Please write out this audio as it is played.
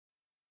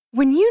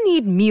When you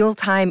need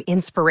mealtime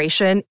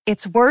inspiration,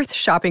 it's worth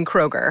shopping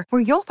Kroger,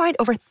 where you'll find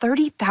over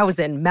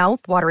 30,000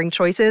 mouth-watering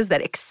choices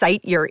that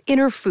excite your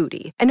inner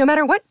foodie. And no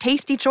matter what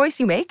tasty choice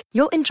you make,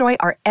 you'll enjoy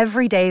our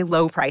everyday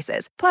low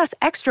prices, plus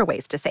extra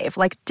ways to save,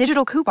 like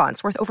digital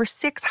coupons worth over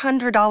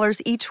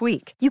 $600 each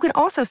week. You can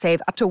also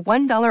save up to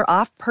 $1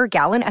 off per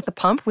gallon at the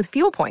pump with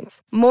fuel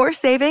points. More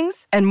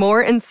savings and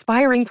more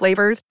inspiring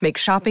flavors make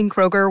shopping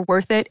Kroger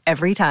worth it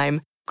every time.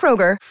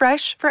 Kroger,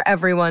 fresh for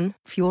everyone.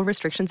 Fuel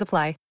restrictions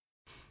apply.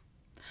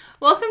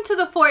 Welcome to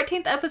the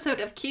 14th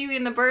episode of Kiwi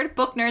and the Bird,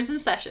 Book Nerds in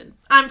Session.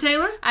 I'm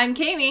Taylor. I'm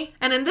Kami.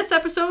 And in this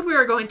episode, we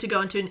are going to go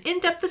into an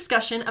in-depth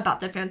discussion about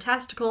the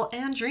fantastical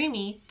and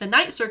dreamy The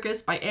Night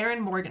Circus by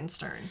Erin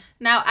Morgenstern.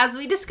 Now, as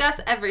we discuss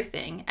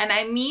everything, and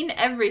I mean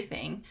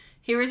everything,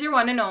 here is your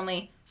one and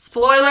only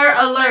spoiler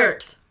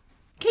alert.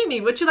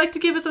 Kami, would you like to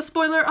give us a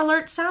spoiler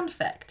alert sound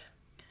effect?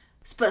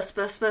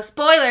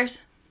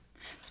 Spoilers.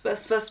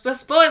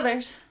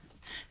 Spoilers.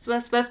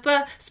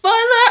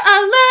 Spoiler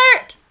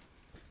alert.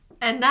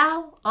 And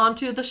now, on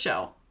to the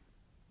show.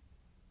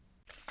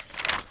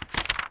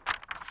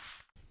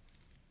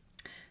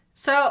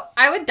 So,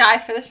 I would die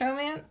for this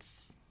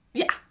romance.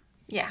 Yeah.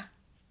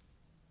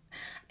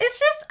 It's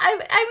just,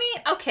 I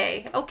mean,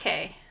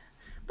 okay.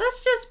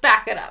 Let's just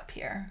back it up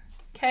here.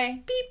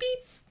 Okay? Beep,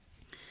 beep.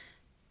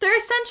 They're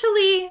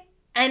essentially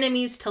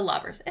enemies to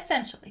lovers.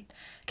 Essentially.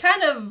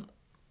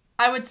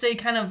 I would say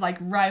kind of like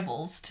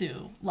rivals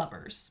to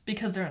lovers,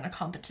 because they're in a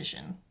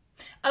competition.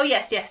 Oh,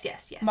 yes.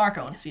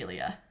 Marco and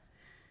Celia.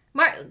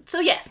 So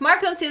yes,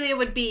 Marco and Celia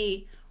would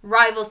be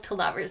rivals to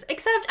lovers,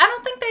 except I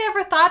don't think they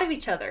ever thought of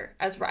each other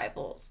as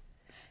rivals.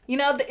 You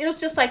know, it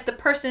was just like the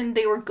person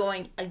they were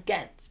going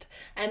against.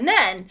 And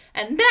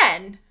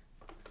then,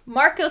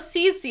 Marco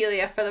sees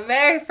Celia for the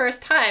very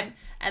first time,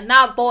 and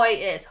that boy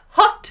is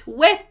hooked,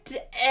 whipped,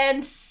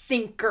 and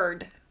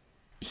sinkered.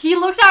 He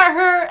looked at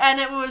her,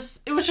 and it was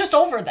just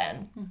over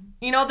then. Mm-hmm.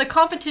 You know, the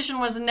competition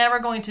was never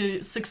going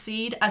to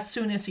succeed as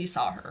soon as he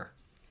saw her.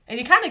 And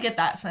you kind of get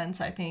that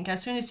sense, I think.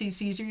 As soon as he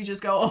sees her, you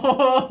just go,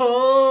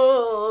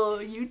 oh,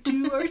 you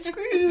two are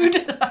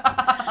screwed.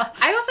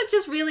 I also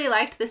just really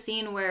liked the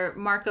scene where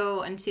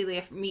Marco and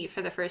Celia meet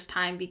for the first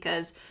time,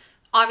 because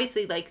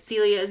obviously, like,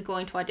 Celia is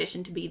going to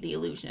audition to be the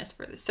illusionist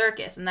for the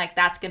circus. And, like,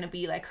 that's going to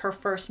be, like, her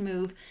first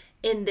move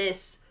in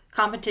this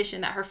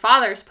competition that her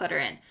father's put her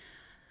in.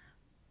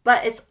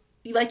 But it's,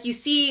 like, you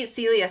see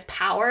Celia's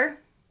power,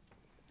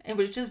 and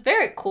which is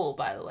very cool,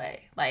 by the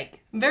way. Like,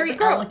 very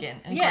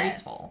elegant and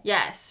graceful.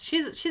 Yes,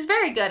 she's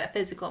very good at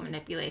physical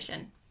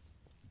manipulation.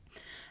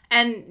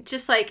 And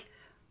just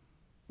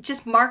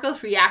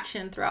Marco's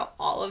reaction throughout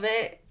all of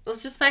it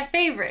was just my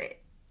favorite.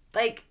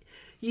 Like,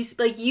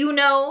 you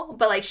know,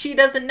 but like she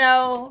doesn't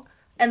know,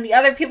 and the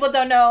other people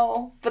don't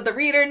know, but the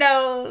reader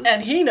knows,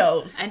 and he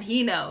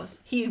knows,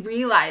 he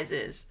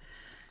realizes,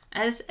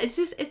 and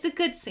it's a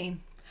good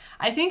scene.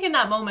 I think in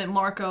that moment,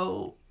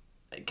 Marco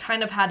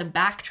kind of had to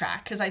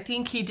backtrack, because I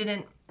think he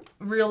didn't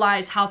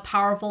realize how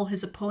powerful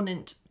his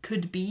opponent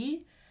could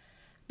be,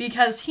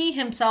 because he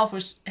himself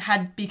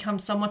had become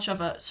so much of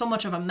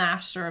a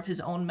master of his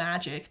own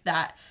magic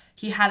that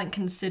he hadn't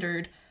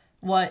considered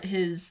what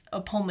his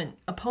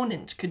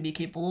opponent could be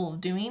capable of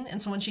doing.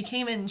 And so when she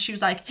came in, she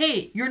was like,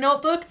 "Hey, your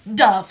notebook,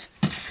 Dove."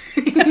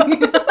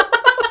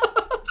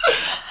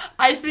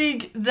 I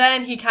think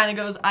then he kind of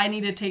goes, "I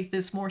need to take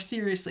this more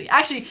seriously."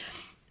 Actually,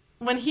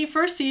 when he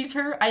first sees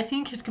her, I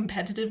think his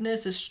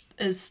competitiveness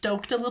is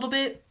stoked a little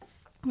bit,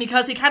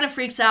 because he kind of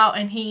freaks out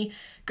and he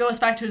goes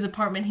back to his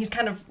apartment. He's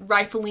kind of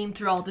rifling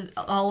through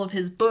all of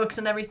his books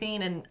and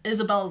everything, and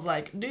Isabel's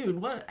like, "Dude,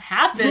 what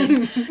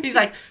happened?" He's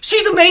like,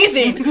 "She's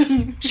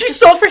amazing. She's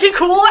so freaking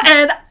cool,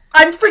 and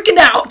I'm freaking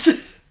out."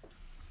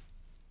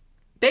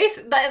 It's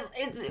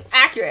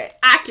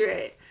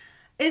accurate.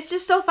 It's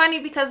just so funny,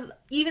 because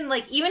even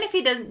if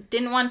he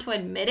didn't want to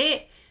admit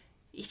it,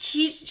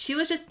 she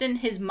was just in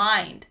his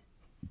mind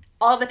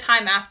all the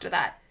time after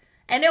that.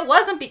 And it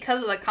wasn't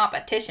because of the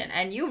competition,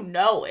 and you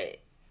know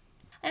it.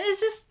 And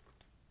it's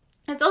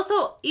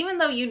also, even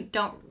though you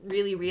don't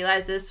really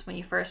realize this when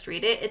you first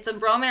read it, it's a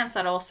romance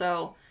that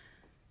also,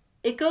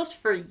 it goes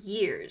for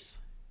years.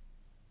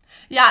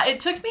 Yeah,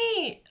 it took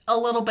me a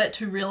little bit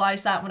to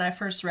realize that when I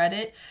first read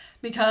it,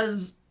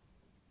 because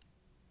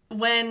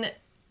when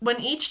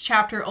each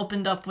chapter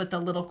opened up with a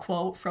little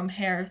quote from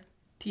Herr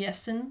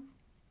Thiessen,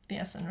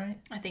 right?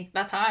 I think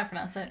that's how I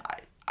pronounce it.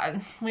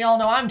 We all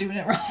know I'm doing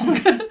it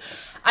wrong.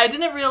 I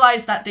didn't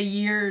realize that the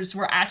years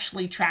were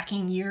actually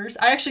tracking years.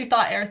 I actually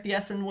thought Herr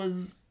Thiessen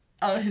was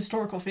a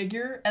historical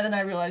figure, and then I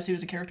realized he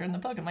was a character in the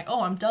book. I'm like,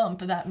 oh, I'm dumb,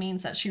 but that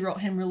means that she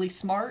wrote him really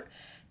smart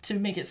to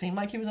make it seem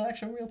like he was an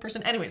actual real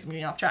person. Anyways, I'm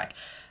getting off track.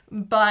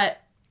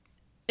 But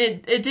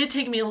it did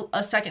take me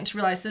a second to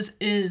realize this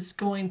is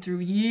going through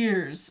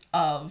years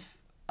of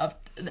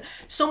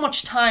so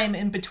much time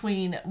in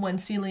between when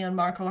Celia and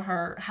Marco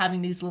are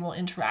having these little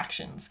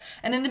interactions.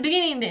 And in the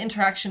beginning, the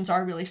interactions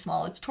are really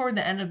small. It's toward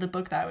the end of the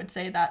book that I would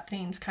say that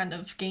things kind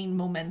of gain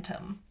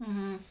momentum.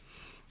 Mm-hmm.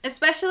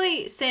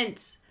 Especially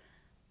since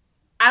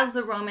as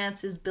the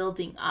romance is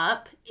building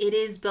up, it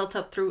is built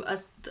up through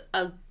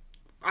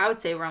I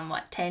would say around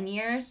 10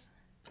 years?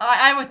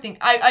 I would think,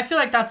 I feel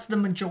like that's the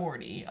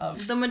majority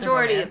of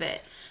of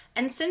it.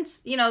 And since,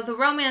 the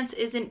romance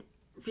isn't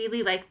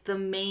really like the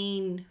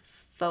main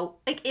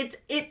like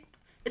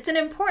it's an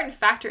important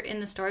factor in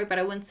the story, but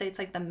I wouldn't say it's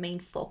like the main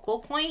focal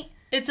point.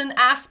 It's an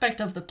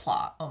aspect of the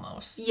plot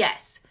almost.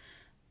 Yes.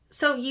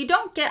 So you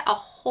don't get a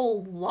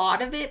whole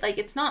lot of it. Like,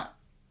 it's not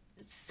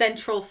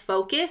central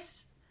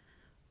focus,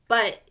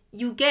 but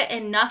you get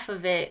enough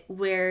of it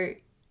where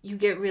you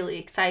get really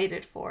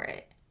excited for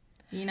it,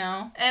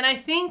 And I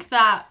think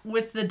that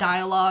with the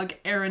dialogue,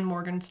 Erin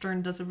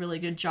Morgenstern does a really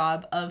good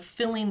job of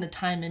filling the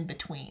time in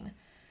between.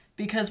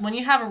 Because when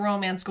you have a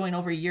romance going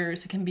over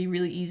years, it can be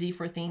really easy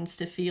for things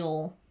to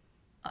feel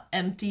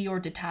empty or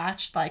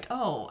detached. Like,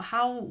 oh,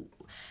 how...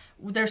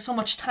 there's so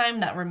much time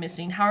that we're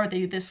missing. How are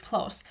they this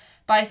close?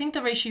 But I think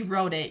the way she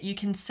wrote it, you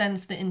can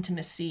sense the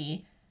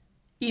intimacy,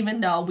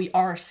 even though we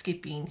are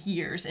skipping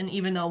years, and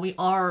even though we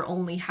are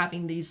only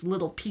having these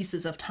little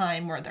pieces of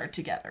time where they're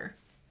together.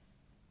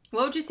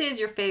 What would you say is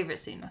your favorite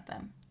scene with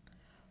them?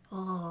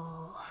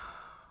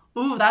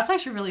 Ooh, that's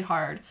actually really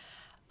hard.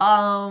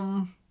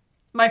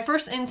 My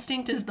first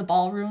instinct is the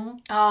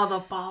ballroom. Oh, the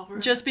ballroom.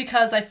 Just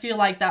because I feel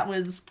like that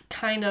was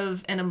kind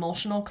of an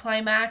emotional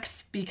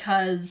climax,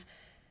 because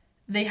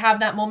they have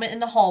that moment in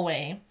the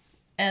hallway,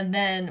 and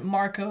then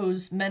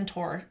Marco's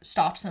mentor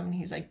stops him, and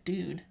he's like,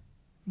 dude,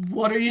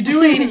 what are you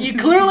doing? You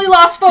clearly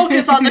lost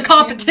focus on the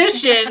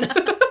competition.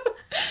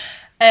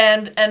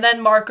 and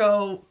then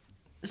Marco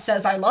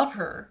says, I love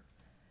her.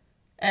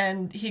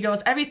 And he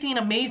goes, everything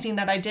amazing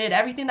that I did,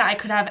 everything that I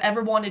could have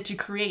ever wanted to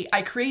create,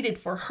 I created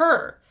for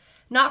her.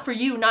 Not for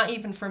you, not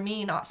even for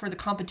me, not for the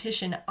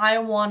competition. I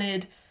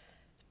wanted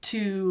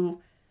to...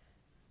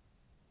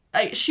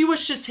 she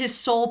was just his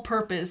sole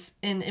purpose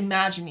in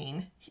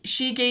imagining.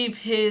 She gave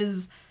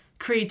his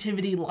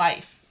creativity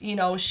life.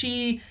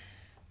 She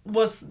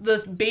was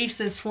the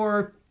basis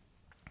for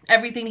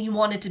everything he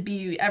wanted to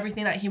be,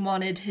 everything that he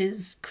wanted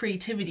his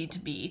creativity to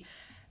be.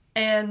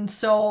 And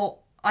so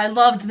I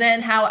loved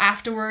then how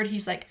afterward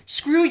he's like,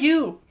 screw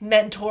you,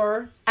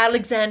 mentor,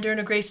 Alexander in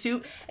a gray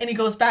suit. And he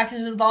goes back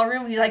into the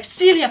ballroom and he's like,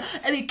 Celia!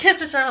 And he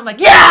kisses her and I'm like,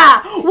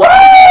 yeah! Woo!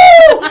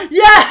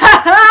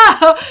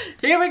 Yeah!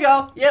 Here we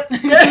go. Yep.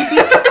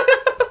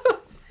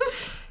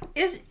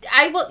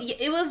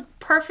 It was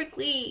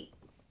perfectly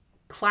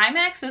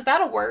climaxed. Is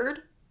that a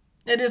word?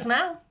 It is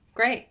now.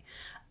 Great.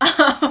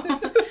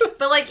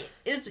 But like,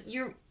 it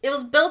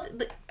was built.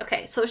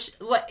 Okay, so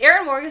what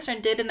Erin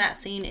Morgenstern did in that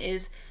scene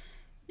is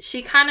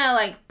she kind of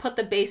like put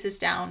the basis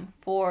down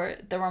for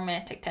the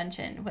romantic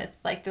tension with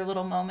like their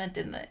little moment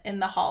in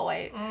the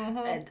hallway. Mm-hmm.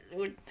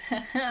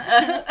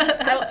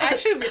 I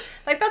actually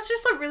like, that's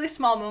just a really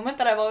small moment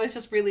that I've always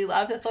just really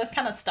loved. It's always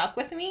kind of stuck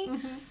with me.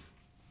 Mm-hmm.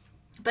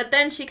 But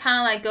then she kind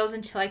of like goes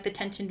into like the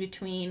tension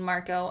between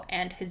Marco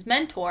and his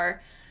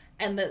mentor,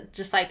 and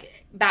just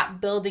like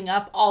that building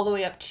up all the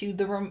way up to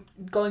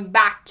going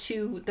back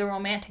to the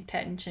romantic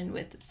tension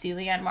with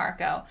Celia and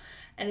Marco.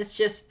 And it's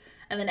just,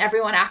 and then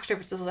everyone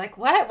afterwards is like,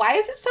 what? Why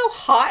is it so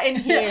hot in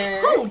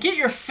here? Oh, get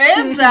your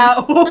fans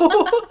out.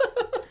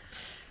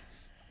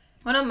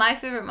 One of my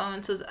favorite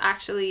moments was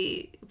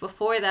actually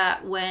before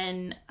that,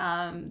 when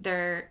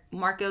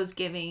Marco's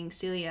giving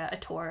Celia a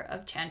tour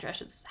of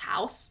Chandresh's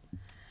house.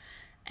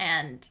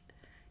 And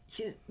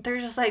they're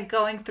just like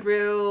going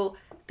through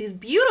these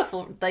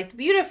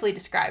beautifully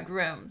described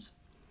rooms.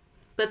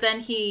 But then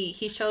he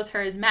shows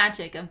her his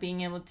magic of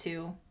being able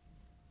to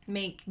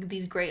make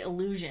these great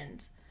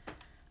illusions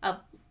of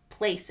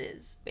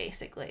places,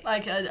 basically.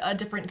 Like a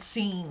different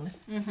scene.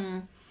 Mm-hmm.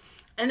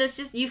 And it's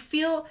just, you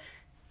feel,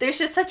 there's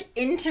just such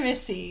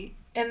intimacy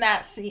in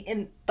that scene,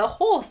 in the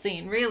whole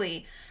scene,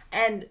 really.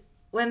 And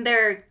when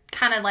they're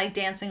kind of like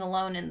dancing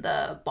alone in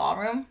the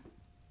ballroom,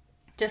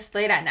 just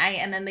late at night,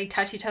 and then they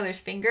touch each other's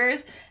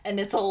fingers and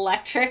it's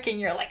electric, and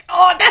you're like,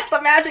 oh, that's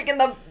the magic in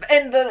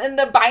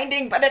the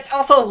binding, but it's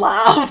also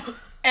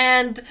love.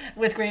 And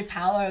with great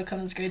power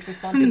comes great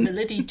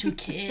responsibility to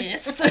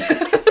kiss.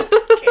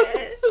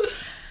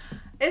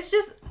 It's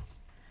just,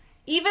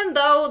 even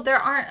though there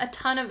aren't a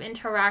ton of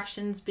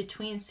interactions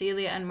between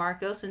Celia and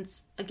Marco,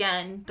 since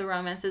again the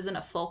romance isn't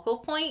a focal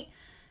point,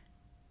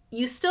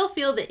 you still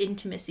feel the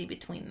intimacy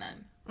between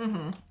them.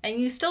 Mm-hmm. And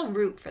you still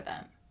root for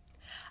them.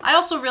 I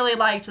also really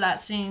liked that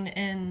scene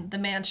in the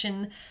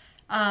mansion.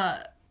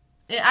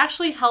 It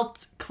actually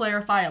helped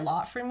clarify a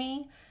lot for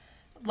me.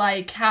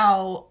 Like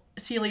how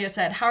Celia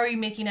said, how are you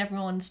making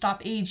everyone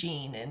stop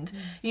aging? And,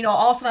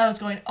 all of a sudden I was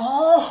going,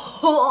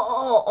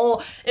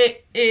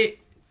 it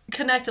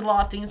connected a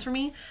lot of things for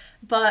me.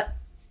 But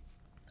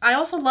I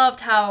also loved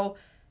how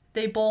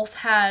they both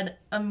had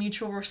a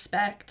mutual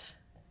respect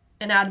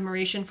and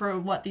admiration for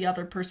what the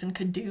other person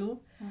could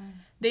do.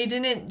 They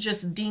didn't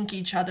just dink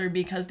each other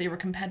because they were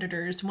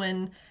competitors.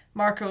 When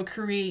Marco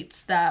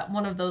creates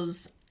one of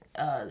those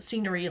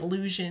scenery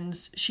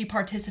illusions, she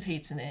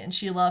participates in it and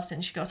she loves it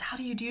and she goes, how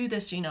do you do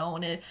this,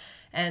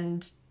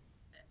 And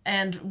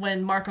And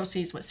when Marco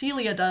sees what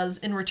Celia does,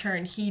 in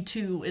return, he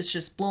too is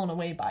just blown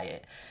away by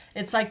it.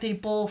 It's like they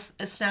both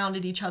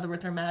astounded each other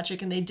with their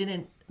magic, and they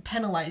didn't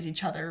penalize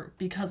each other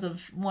because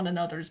of one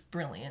another's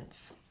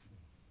brilliance.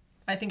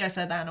 I think I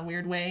said that in a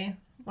weird way.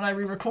 When I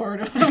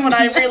re-record, when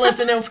I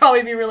re-listen, it'll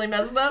probably be really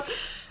messed up.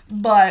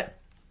 But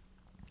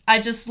I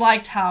just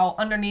liked how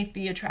underneath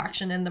the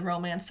attraction and the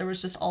romance, there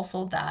was just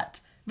also that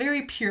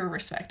very pure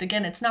respect.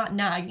 Again, it's not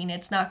nagging.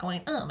 It's not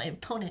going, oh, my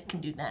opponent can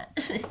do that.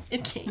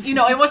 It can't. You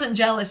know, it wasn't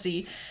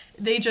jealousy.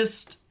 They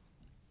just,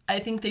 I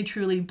think they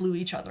truly blew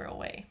each other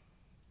away.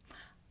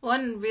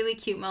 One really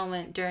cute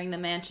moment during the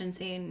mansion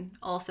scene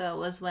also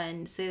was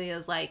when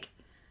Celia's like,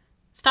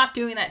 stop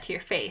doing that to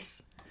your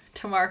face,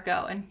 to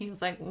Marco. And he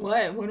was like,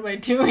 what? What am I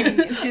doing?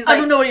 And she's like, I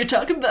don't know what you're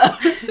talking about.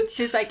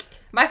 She's like,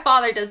 my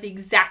father does the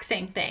exact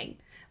same thing.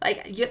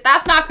 Like,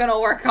 that's not going to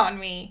work on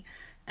me.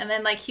 And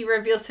then, like, he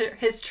reveals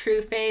his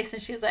true face,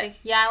 and she's like,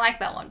 yeah, I like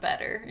that one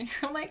better. And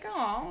you're like,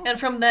 oh. And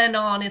from then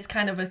on, it's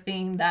kind of a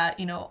thing that,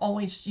 you know,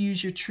 always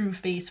use your true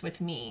face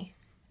with me.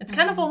 It's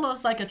kind of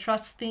almost like a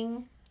trust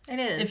thing. It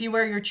is. If you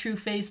wear your true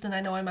face, then I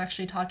know I'm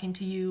actually talking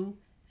to you.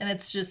 And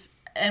it's just,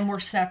 and we're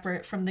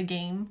separate from the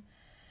game.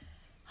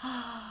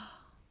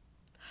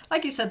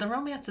 Like you said, the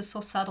romance is so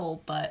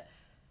subtle, but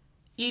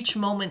each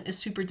moment is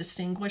super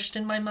distinguished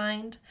in my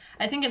mind.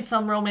 I think in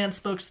some romance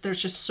books,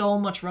 there's just so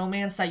much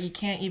romance that you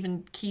can't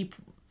even keep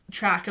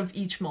track of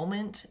each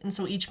moment. And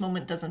so each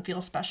moment doesn't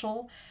feel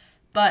special.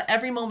 But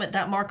every moment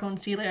that Marco and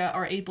Celia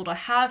are able to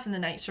have in the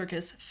Night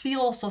Circus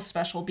feels so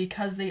special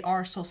because they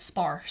are so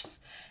sparse.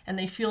 And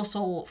they feel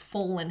so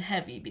full and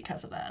heavy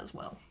because of that as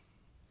well.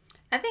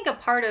 I think a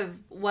part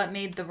of what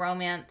made the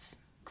romance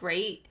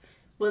great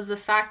was the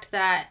fact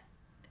that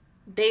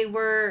they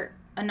were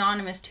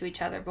anonymous to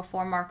each other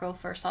before Marco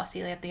first saw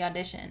Celia at the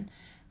audition.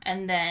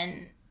 And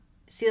then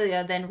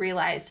Celia then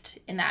realized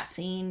in that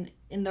scene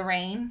in the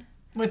rain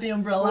with the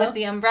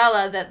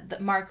umbrella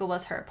that Marco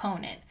was her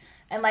opponent.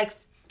 And like,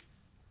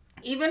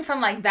 even from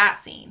like that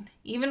scene,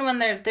 even when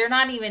they're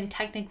not even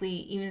technically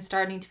even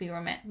starting to be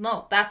romantic.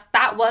 No,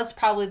 that was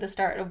probably the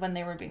start of when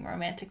they were being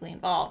romantically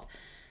involved.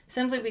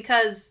 Simply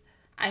because,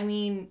 I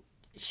mean,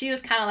 she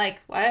was kind of like,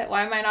 what?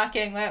 Why am I not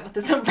getting wet with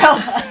this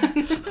umbrella?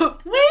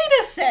 Wait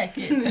a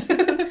second.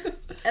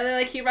 And then,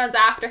 like, he runs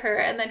after her,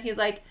 and then he's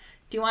like,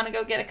 do you want to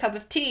go get a cup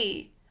of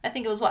tea? I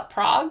think it was,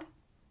 Prague?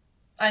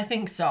 I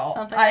think so.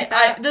 Something like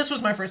that. This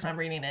was my first time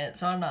reading it,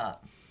 so I'm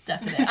not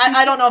definite.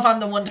 I don't know if I'm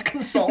the one to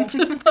consult.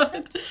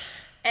 But.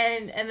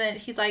 And then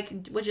he's like,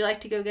 would you like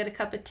to go get a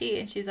cup of tea?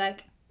 And she's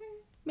like,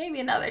 maybe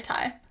another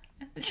time.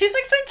 She's,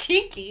 like, so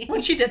cheeky.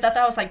 When she did that,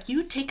 I was like,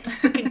 you take the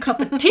freaking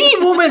cup of tea,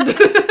 woman!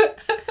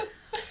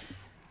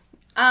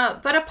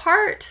 But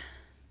apart...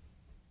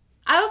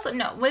 I also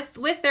know with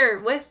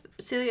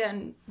Celia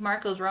and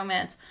Marco's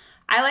romance,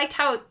 I liked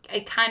how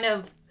it kind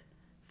of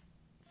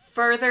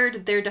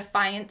furthered their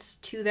defiance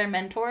to their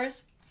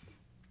mentors,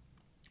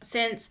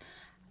 since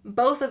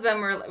both of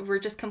them were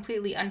just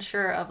completely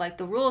unsure of like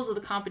the rules of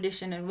the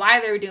competition and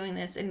why they were doing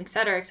this, and et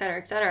cetera, et cetera,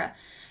 et cetera.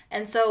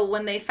 And so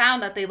when they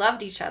found that they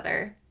loved each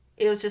other,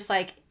 it was just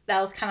like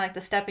that was kind of like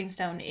the stepping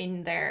stone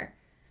in their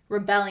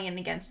rebellion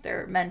against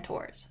their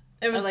mentors.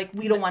 It was like,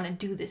 we don't want to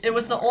do this anymore. It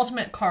was the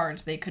ultimate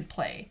card they could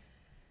play.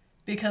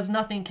 Because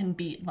nothing can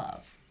beat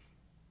love.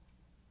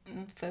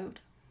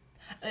 Food.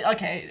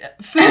 Okay,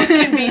 food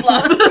can beat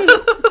love.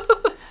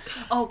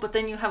 Oh, but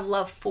then you have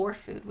love for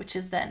food, which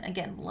is then,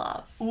 again,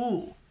 love.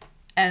 Ooh.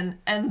 And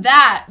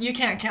that, you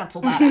can't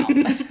cancel that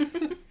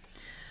out.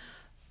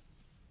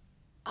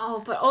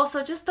 Oh, but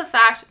also just the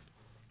fact,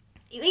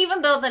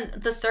 even though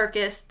the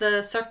circus,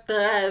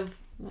 circus,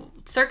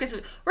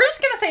 we're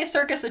just going to say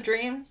Circus of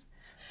Dreams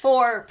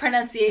for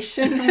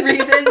pronunciation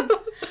reasons.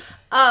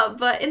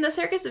 But in the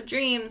Circus of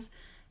Dreams,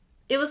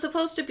 it was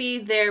supposed to be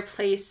their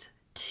place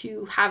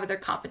to have their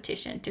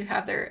competition, to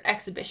have their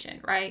exhibition,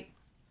 right?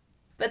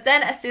 But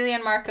then as Celia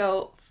and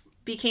Marco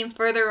became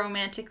further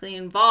romantically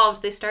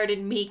involved, they started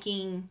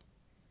making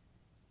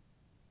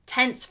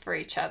tents for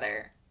each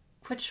other,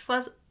 which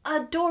was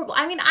adorable.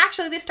 I mean,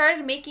 actually, they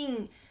started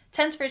making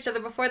tents for each other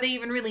before they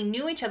even really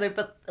knew each other,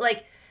 but,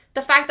 like,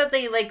 the fact that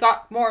they, like,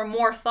 got more and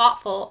more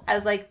thoughtful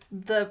as, like,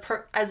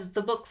 as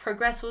the book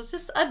progressed was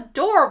just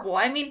adorable.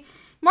 I mean,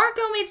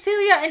 Marco made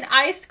Celia an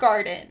ice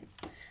garden.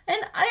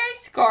 An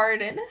ice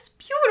garden. It's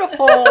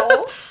beautiful.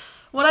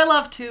 What I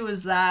love, too,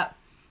 is that,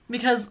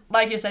 because,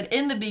 like you said,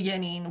 in the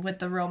beginning with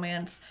the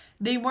romance,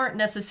 they weren't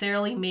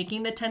necessarily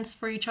making the tents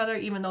for each other,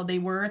 even though they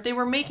were. They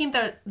were making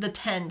the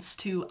tents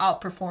to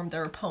outperform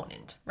their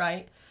opponent,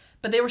 right?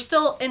 But they were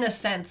still, in a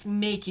sense,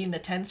 making the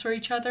tents for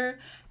each other.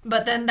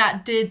 But then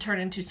that did turn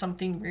into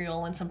something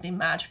real and something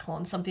magical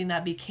and something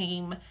that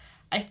became,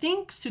 I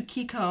think,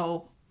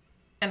 Tsukiko,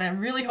 and I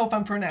really hope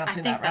I'm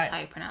pronouncing that right. I think that's how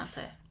you pronounce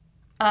it.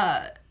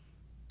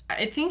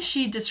 I think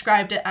she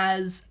described it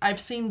as, I've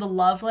seen the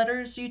love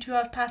letters you two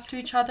have passed to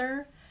each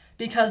other,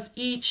 because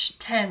each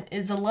tent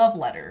is a love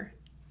letter.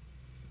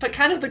 But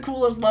kind of the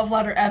coolest love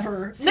letter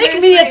ever. Seriously?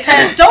 Make me a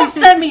tent! Don't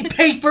send me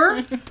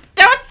paper!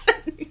 Don't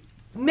send me...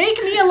 Make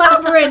me a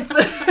labyrinth!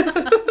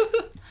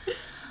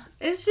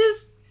 It's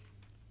just,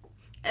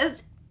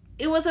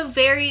 it was a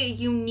very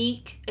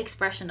unique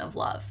expression of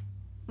love.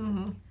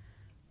 Mm-hmm.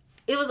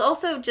 It was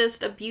also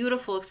just a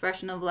beautiful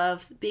expression of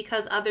love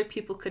because other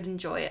people could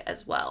enjoy it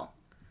as well.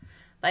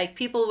 Like,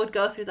 people would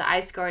go through the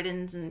ice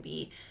gardens and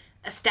be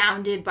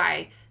astounded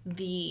by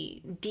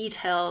the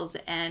details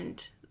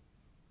and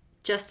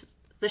just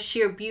the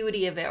sheer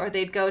beauty of it. Or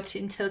they'd go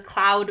into the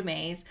cloud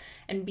maze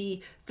and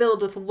be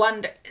filled with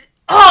wonder.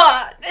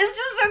 Oh, it's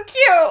just so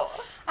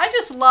cute. I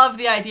just love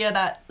the idea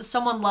that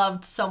someone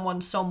loved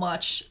someone so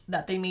much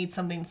that they made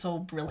something so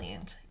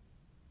brilliant.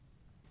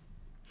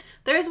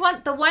 There's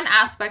the one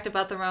aspect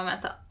about the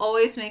romance that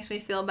always makes me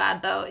feel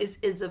bad, though, is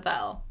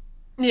Isabel.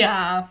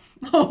 Yeah.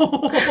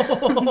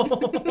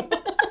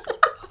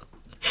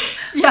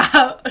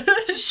 Yeah.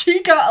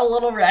 She got a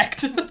little wrecked.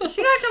 She got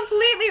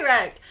completely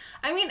wrecked.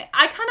 I mean,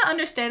 I kind of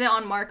understand it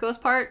on Marco's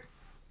part,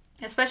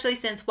 especially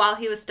since while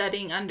he was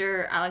studying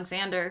under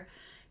Alexander,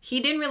 he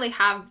didn't really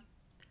have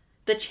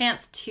the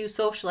chance to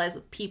socialize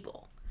with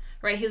people,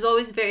 right? He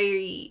was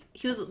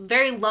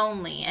very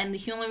lonely, and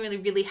he only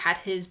really had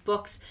his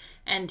books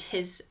and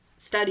his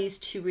studies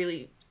to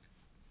really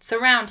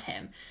surround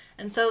him.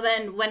 And so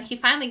then when he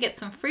finally gets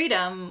some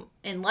freedom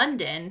in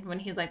London, when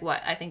he's like,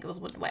 I think it was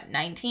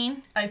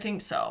 19? I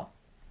think so.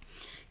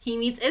 He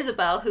meets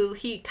Isabel, who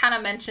he kind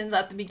of mentions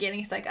at the beginning.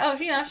 He's like, oh,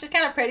 she's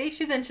kind of pretty.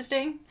 She's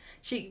interesting.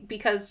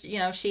 Because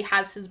she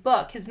has his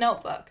book, his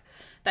notebook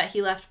that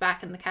he left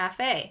back in the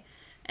cafe.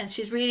 And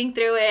she's reading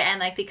through it, and,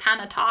 like, they kind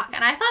of talk.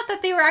 And I thought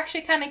that they were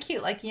actually kind of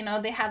cute. Like,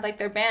 they had, like,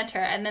 their banter,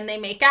 and then they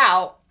make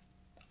out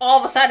all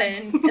of a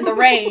sudden in the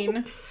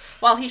rain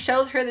while he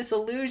shows her this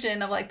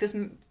illusion of, like, this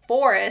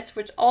forest,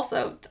 which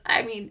also,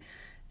 I mean,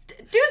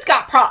 dude's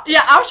got props.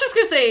 Yeah, I was just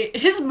going to say,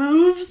 his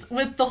moves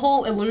with the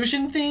whole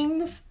illusion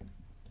things,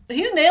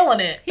 he's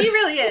nailing it. He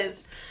really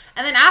is.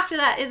 And then after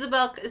that,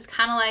 Isabel is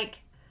kind of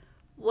like,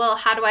 well,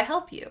 how do I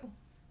help you?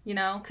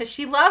 Because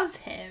she loves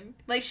him.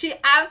 Like, she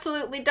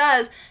absolutely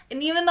does.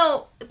 And even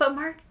though, but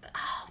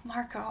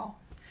Marco.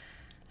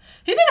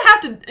 He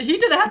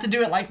didn't have to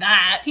do it like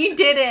that. He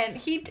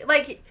didn't.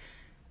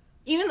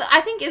 Even though,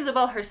 I think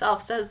Isabel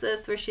herself says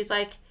this, where she's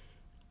like,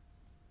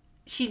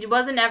 she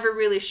wasn't ever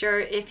really sure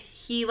if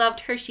he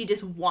loved her. She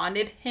just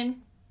wanted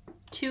him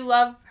to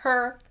love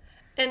her.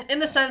 And in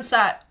the sense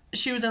that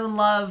she was in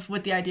love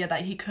with the idea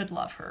that he could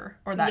love her,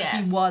 or that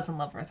he was in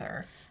love with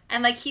her.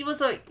 And, like, she was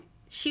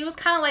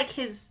kind of like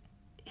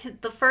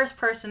the first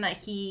person that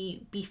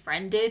he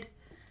befriended,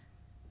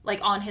 like,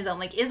 on his own.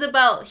 Like,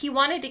 Isabel, he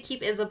wanted to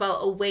keep Isabel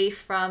away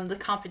from the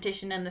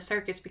competition and the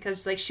circus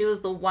because, like, she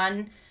was the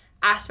one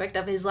aspect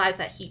of his life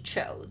that he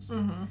chose.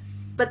 Mm-hmm.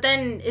 But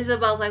then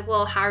Isabel's like,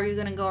 well, how are you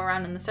going to go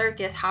around in the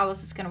circus? How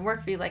is this going to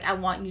work for you? Like, I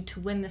want you to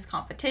win this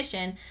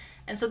competition.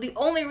 And so the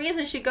only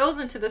reason she goes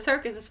into the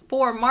circus is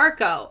for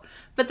Marco.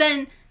 But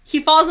then he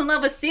falls in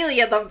love with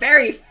Celia the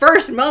very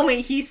first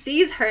moment he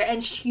sees her,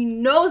 and she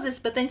knows this,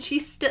 but then she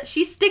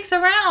sticks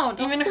around.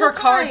 Even her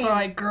cards are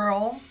like,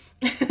 girl,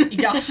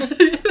 you're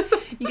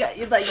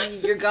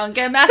gonna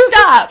get messed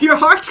up. Your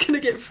heart's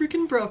gonna get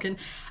freaking broken.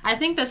 I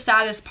think the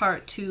saddest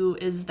part, too,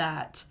 is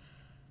that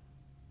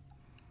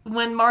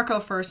when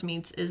Marco first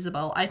meets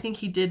Isabel, I think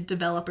he did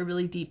develop a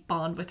really deep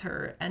bond with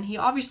her, and he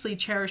obviously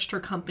cherished her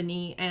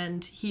company,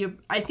 and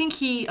I think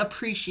he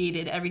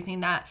appreciated everything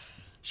that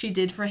she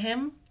did for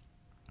him.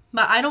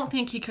 But I don't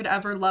think he could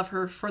ever love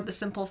her for the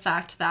simple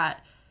fact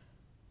that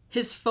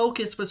his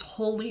focus was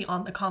wholly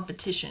on the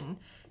competition.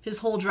 His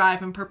whole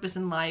drive and purpose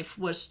in life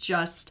was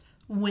just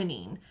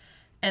winning.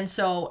 And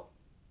so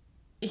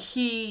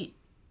it's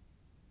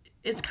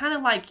kind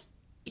of like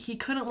he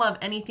couldn't love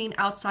anything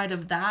outside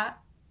of that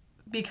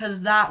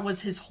because that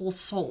was his whole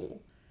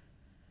soul.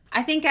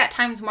 I think at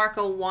times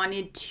Marco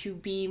wanted to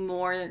be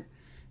more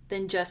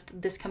than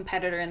just this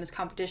competitor in this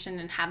competition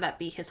and have that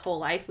be his whole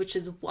life, which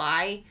is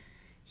why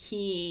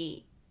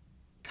he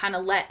kind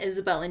of let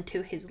Isabel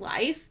into his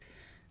life,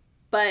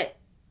 but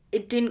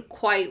it didn't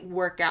quite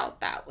work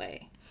out that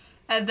way.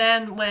 And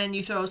then when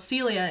you throw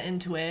Celia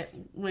into it,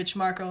 which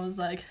Marco was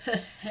like,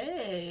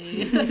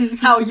 hey,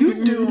 how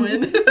you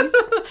doing?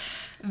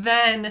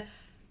 Then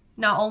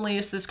not only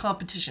is this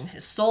competition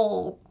his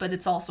soul, but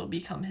it's also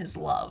become his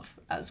love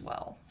as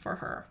well for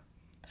her.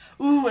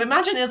 Ooh,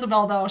 imagine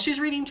Isabel, though. She's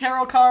reading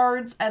tarot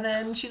cards, and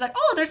then she's like,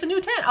 oh, there's a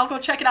new tent. I'll go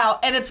check it out.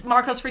 And it's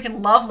Marco's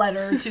freaking love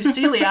letter to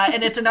Celia,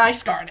 and it's an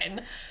ice garden.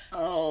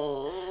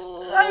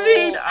 Oh. I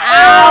mean,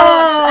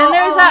 ouch.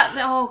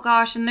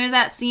 And there's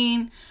that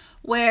scene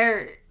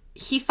where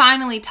he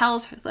finally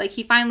tells her, like,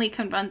 he finally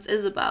confronts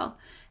Isabel,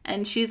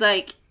 and she's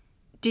like,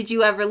 did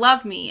you ever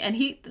love me? And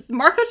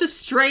Marco just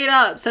straight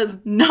up says,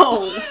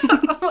 no.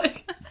 I'm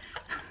like,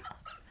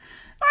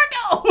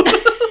 Marco!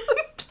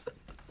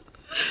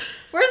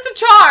 Where's the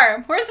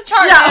charm? Where's the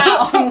charm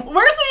now?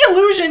 Where's the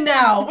illusion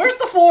now? Where's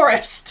the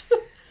forest?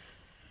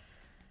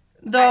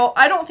 Though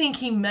I don't think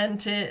he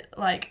meant it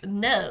like,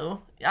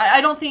 no.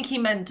 I don't think he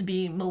meant to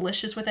be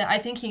malicious with it. I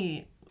think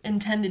he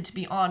intended to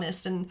be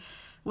honest. And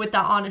with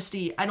that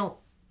honesty, I don't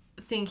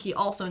think he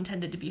also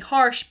intended to be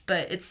harsh,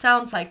 but it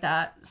sounds like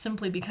that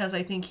simply because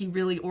I think he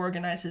really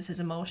organizes his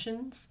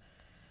emotions,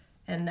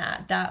 and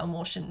that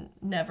emotion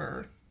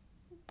never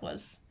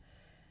was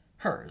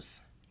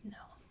hers.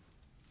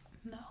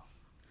 No.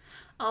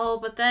 Oh,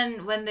 but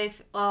then when the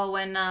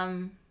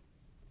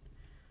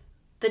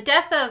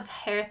death of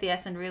Herr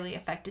Thiessen really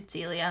affected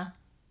Celia,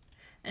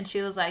 and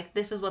she was like,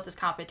 this is what this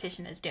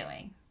competition is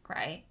doing,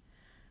 right?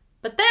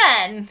 But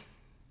then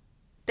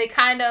they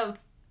kind of,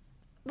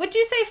 would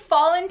you say,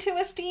 fall into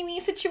a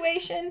steamy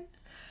situation?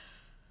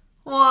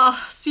 Well,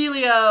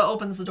 Celia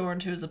opens the door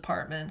into his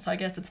apartment, so I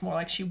guess it's more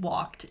like she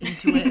walked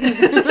into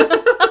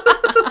it.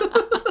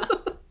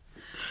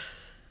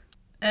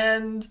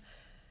 And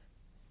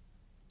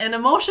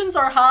emotions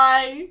are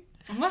high.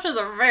 Emotions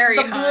are very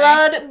the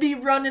high. blood be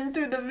running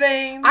through the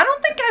veins. I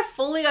don't think I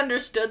fully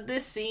understood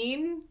this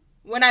scene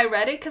when I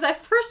read it, because I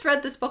first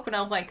read this book when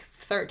I was like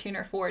 13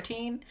 or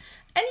 14, and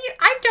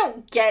I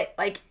don't get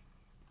like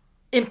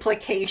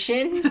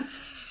implications.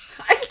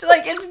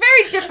 It's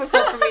very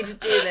difficult for me to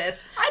do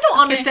this. I don't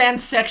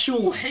understand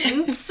sexual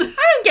hints. I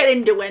don't get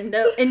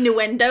innuendo.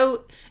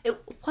 Innuendo.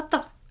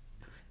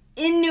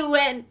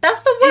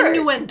 That's the word.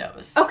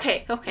 Innuendos.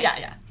 Okay.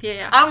 Yeah.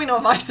 Yeah. I don't even know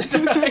if I said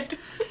it right.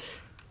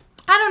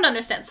 I don't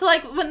understand. So,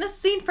 like, when this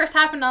scene first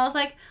happened, I was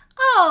like,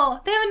 oh,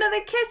 they have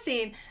another kiss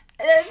scene.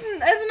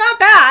 It's not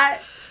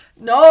that.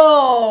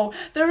 No.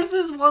 There was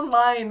this one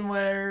line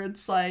where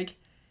it's like,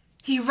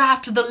 he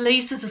wrapped the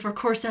laces of her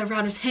corset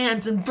around his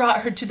hands and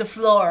brought her to the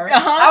floor.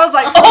 I was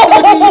like,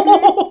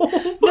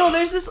 oh! No,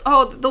 there's this,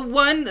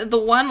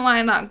 the one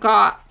line that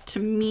got to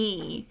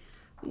me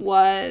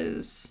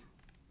was,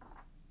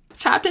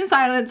 trapped in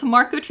silence,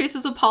 Marco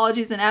traces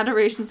apologies and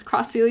adorations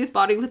across Celia's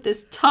body with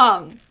his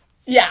tongue.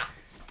 Yeah.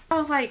 I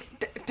was like,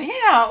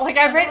 damn. Like,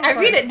 I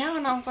read it now,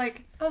 and I was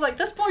like,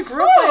 this boy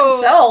grew up by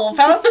himself.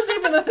 How is this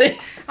even a thing?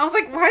 I was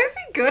like, why is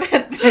he good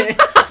at this?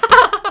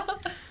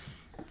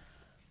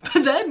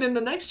 But then in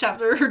the next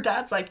chapter, her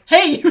dad's like,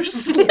 hey, you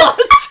slut.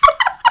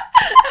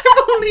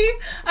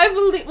 I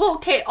believe, well,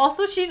 okay,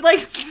 also she, like,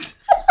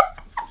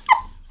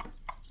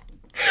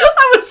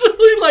 I was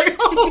really like,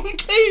 oh,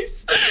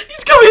 Case,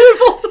 he's coming in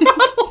full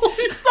throttle.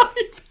 He's not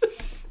even...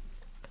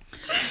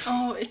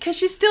 Oh, because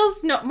she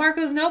steals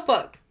Marco's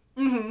notebook.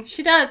 Mm-hmm.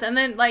 She does, and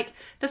then, like,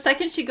 the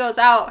second she goes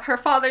out, her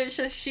father,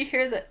 she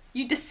hears it,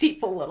 you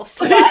deceitful little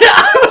slut. Yeah,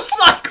 I was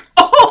like,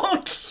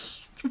 oh,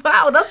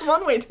 wow, that's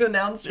one way to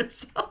announce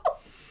yourself.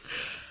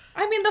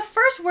 I mean, the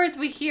first words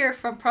we hear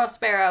from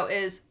Prospero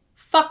is,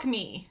 fuck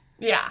me.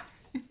 Yeah.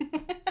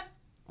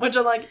 Which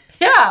I'm like,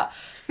 yeah,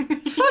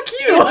 fuck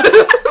you.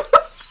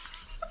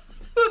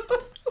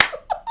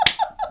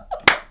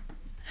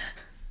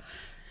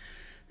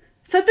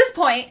 So at this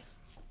point,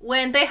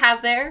 when they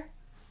have their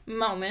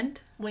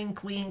moment.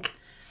 Wink, wink.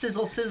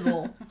 Sizzle,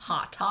 sizzle.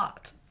 Hot,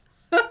 hot.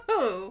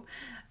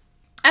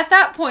 At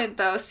that point,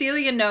 though,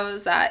 Celia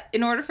knows that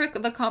in order for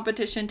the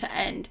competition to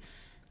end,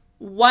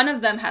 one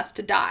of them has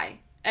to die.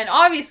 And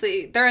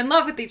obviously, they're in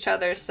love with each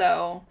other,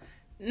 so...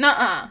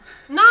 nuh-uh.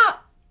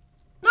 Not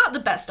the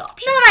best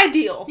option. Not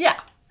ideal. Yeah.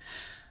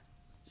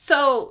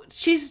 So,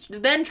 she's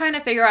then trying to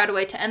figure out a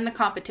way to end the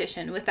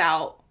competition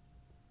without...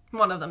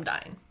 one of them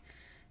dying.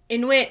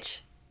 In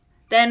which,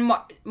 then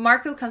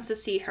Marco comes to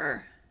see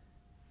her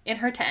in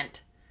her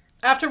tent.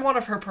 After one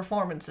of her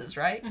performances,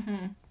 right?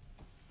 Mm-hmm.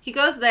 He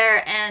goes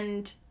there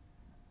and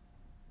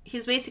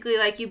he's basically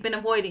like, you've been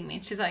avoiding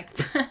me. She's like,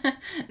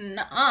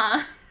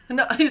 nuh-uh.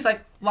 No, he's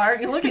like, why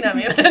aren't you looking at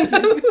me then?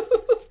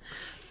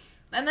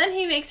 And then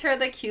he makes her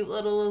the cute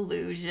little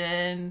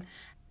illusion.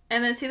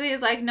 And then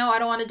Celia's like, no, I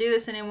don't want to do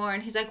this anymore.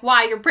 And he's like,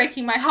 why? You're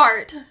breaking my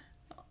heart.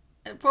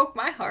 It broke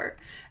my heart.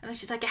 And then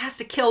she's like, it has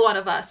to kill one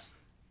of us.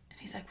 And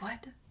he's like,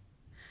 what?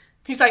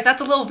 He's like,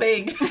 that's a little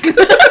vague.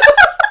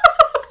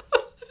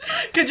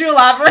 Could you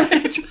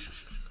elaborate?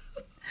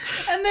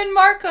 And then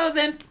Marco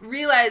then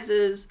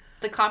realizes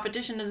the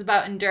competition is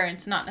about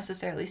endurance, not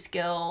necessarily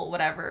skill,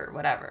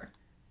 whatever.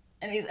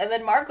 And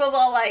then Marco's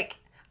all like,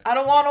 I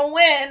don't want to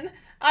win.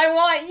 I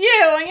want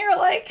you. And you're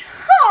like,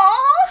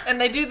 huh?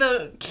 And they do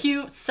the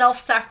cute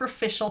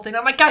self-sacrificial thing.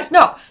 I'm like, guys,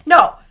 no.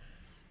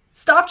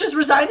 Stop just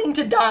resigning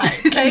to die,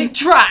 okay?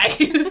 Try.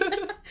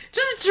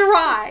 Just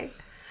try.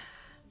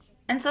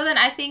 And so then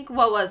I think,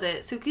 what was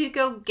it?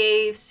 Tsukiko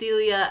gave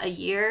Celia a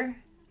year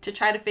to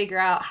try to figure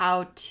out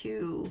how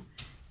to,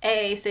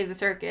 A, save the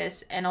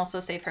circus, and also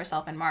save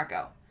herself and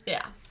Marco.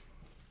 Yeah.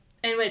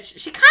 In which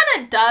she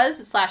kind of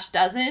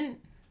does/doesn't.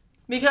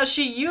 Because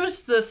she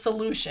used the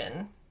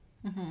solution,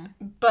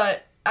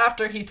 but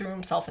after he threw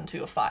himself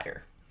into a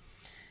fire.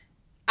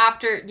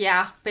 After,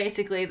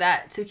 basically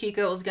that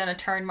Tsukiko was going to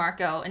turn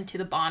Marco into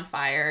the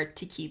bonfire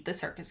to keep the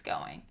circus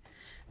going.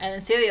 And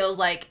then Celia was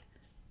like,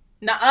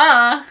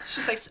 nuh-uh.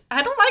 She's like,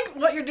 I don't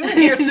like what you're doing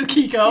here,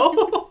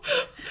 Tsukiko.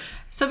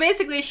 So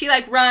basically she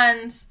like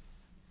runs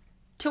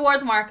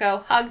towards Marco,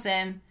 hugs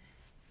him,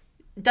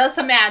 does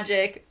some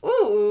magic.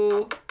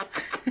 Ooh.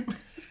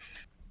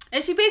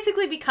 And she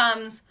basically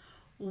becomes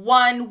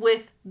one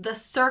with the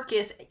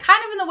circus,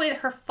 kind of in the way that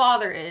her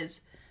father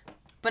is,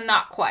 but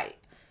not quite.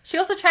 She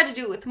also tried to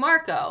do it with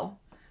Marco,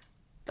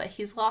 but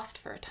he's lost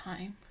for a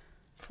time.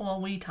 For a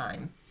wee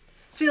time.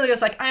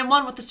 Celia's like, I am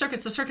one with the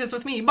circus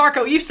with me.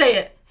 Marco, you say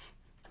it.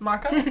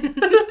 Marco?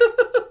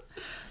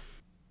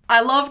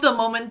 I love the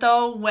moment,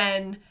 though,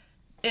 when,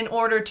 in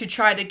order to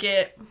try to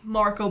get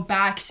Marco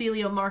back,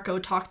 Celia and Marco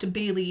talk to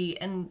Bailey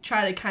and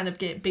try to kind of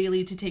get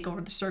Bailey to take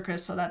over the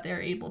circus so that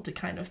they're able to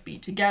kind of be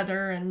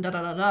together and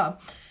da-da-da-da.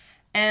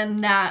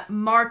 And that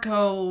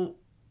Marco...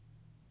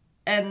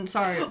 And,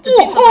 sorry, the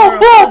details are...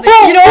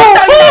 You know what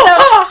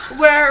I'm talking about?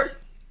 Where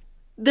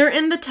they're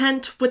in the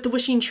tent with the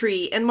wishing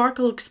tree, and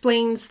Marco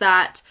explains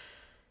that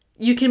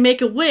you can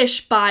make a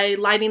wish by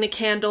lighting a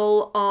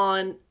candle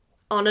on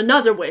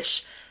another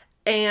wish.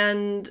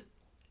 And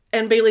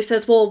Bailey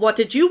says, well, what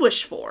did you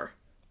wish for?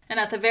 And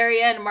at the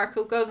very end,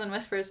 Marco goes and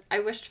whispers, I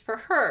wished for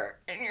her.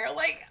 And you're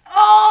like,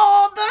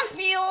 oh, the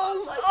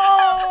feels.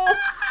 Oh.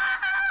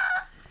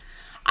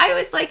 I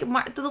was like,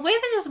 the way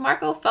that just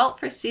Marco felt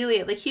for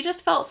Celia, like he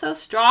just felt so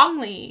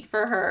strongly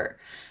for her.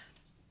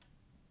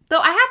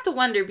 Though I have to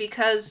wonder,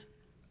 because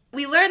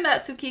we learned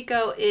that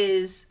Tsukiko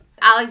is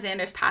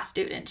Alexander's past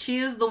student.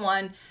 She was the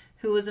one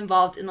who was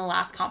involved in the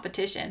last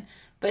competition,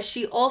 but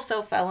she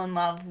also fell in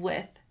love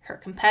with her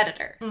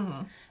competitor.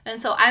 Mm-hmm. And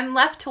so I'm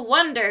left to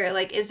wonder,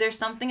 like, is there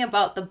something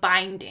about the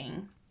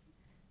binding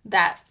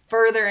that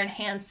further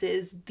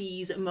enhances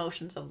these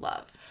emotions of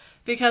love?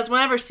 Because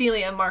whenever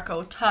Celia and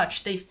Marco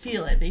touch, they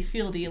feel it. They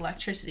feel the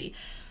electricity.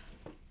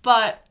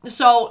 But,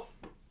 so,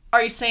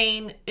 are you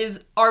saying,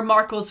 are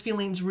Marco's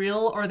feelings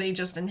real, or are they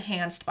just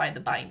enhanced by the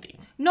binding?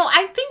 No,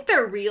 I think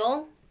they're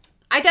real.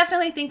 I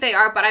definitely think they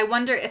are, but I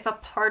wonder if a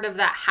part of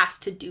that has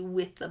to do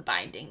with the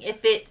binding.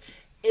 If it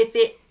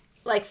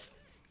like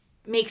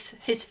makes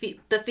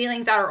the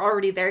feelings that are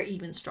already there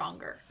even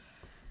stronger.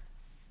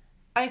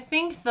 I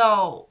think,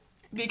 though,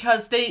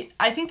 because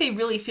I think they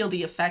really feel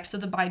the effects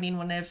of the binding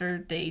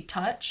whenever they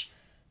touch,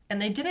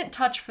 and they didn't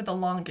touch for the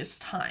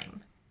longest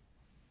time.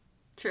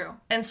 True.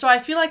 And so I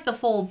feel like the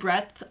full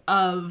breadth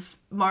of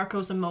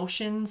Marco's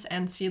emotions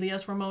and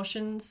Celia's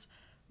emotions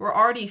were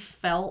already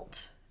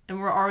felt and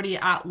were already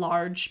at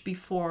large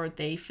before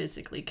they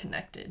physically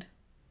connected.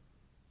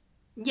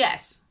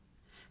 Yes.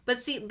 But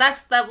see,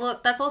 that's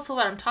also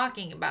what I'm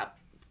talking about.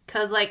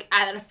 Because, like,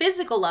 at a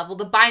physical level,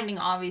 the binding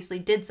obviously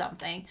did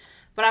something.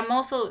 But I'm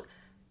also...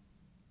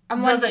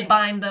 Does it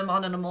bind them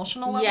on an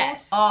emotional level?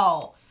 Yes.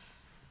 Oh.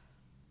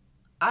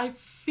 I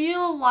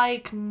feel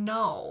like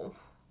no.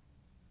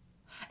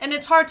 And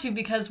it's hard to,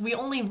 because we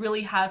only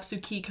really have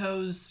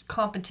Tsukiko's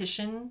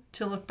competition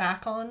to look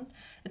back on.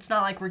 It's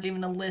not like we're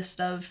given a list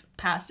of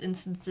past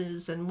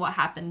instances and what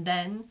happened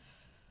then.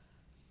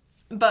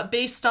 But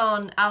based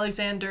on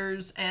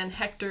Alexander's and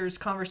Hector's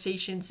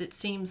conversations, it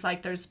seems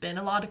like there's been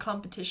a lot of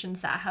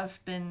competitions that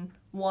have been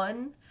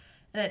won.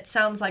 And it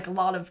sounds like a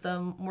lot of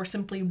them were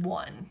simply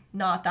won.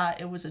 Not that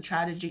it was a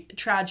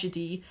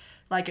tragedy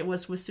like it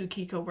was with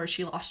Tsukiko, where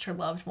she lost her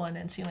loved one,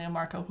 and Celia and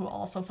Marco, who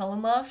also fell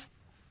in love.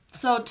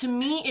 So to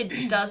me,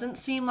 it doesn't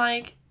seem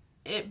like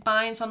it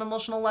binds on an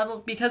emotional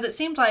level, because it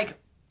seemed like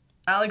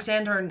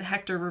Alexander and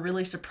Hector were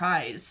really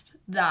surprised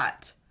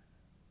that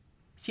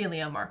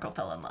Celia and Marco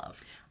fell in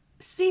love.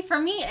 See, for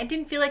me, I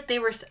didn't feel like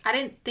I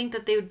didn't think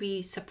that they would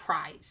be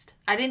surprised.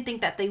 I didn't think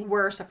that they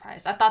were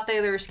surprised. I thought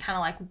they were just kind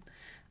of like,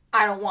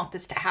 I don't want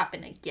this to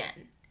happen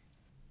again.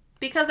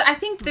 Because I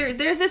think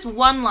there's this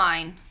one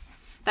line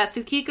that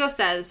Tsukiko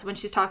says when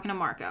she's talking to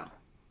Marco.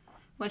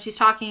 When she's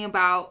talking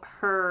about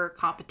her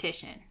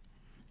competition.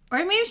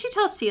 Or maybe she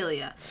tells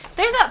Celia.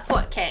 There's that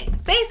point, okay,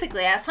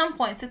 basically, at some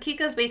point,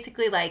 Tsukiko's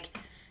basically like,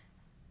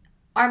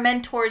 our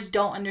mentors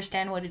don't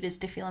understand what it is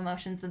to feel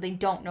emotions, and they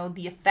don't know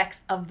the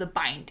effects of the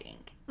binding.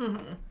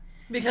 Mm-hmm.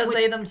 Because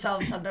they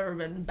themselves have never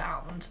been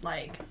bound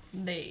like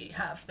they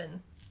have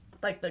been.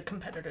 Like the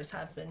competitors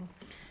have been.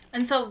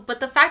 And so, but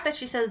the fact that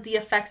she says the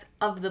effects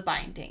of the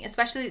binding,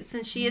 especially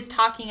since she is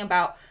talking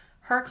about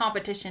her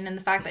competition and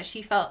the fact that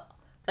she felt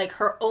like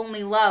her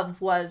only love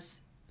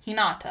was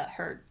Hinata,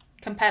 her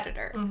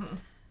competitor. Mm-hmm.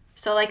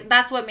 So, like,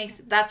 that's what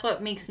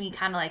makes me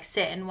kind of, like,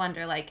 sit and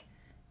wonder, like,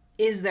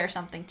 is there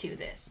something to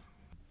this?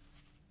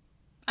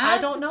 I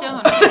don't know.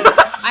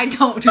 I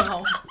don't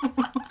know.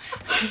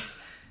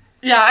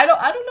 Yeah, I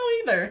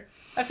don't know either.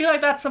 I feel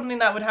like that's something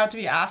that would have to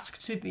be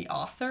asked to the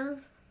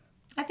author.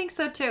 I think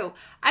so, too.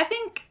 I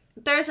think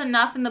there's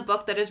enough in the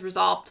book that is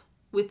resolved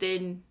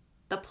within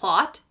the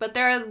plot, but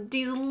there are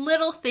these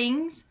little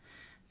things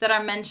that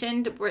are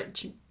mentioned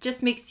which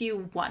just makes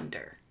you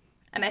wonder.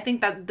 And I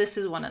think that this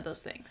is one of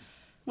those things.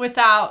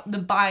 Without the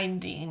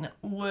binding,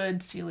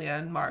 would Celia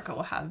and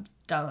Marco have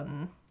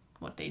done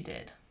what they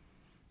did?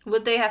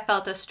 Would they have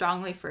felt as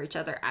strongly for each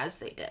other as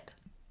they did?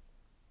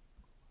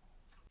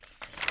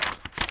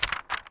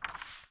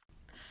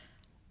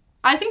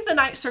 I think the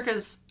Night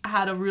Circus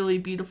had a really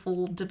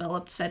beautiful,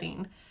 developed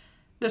setting.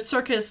 The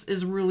circus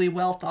is really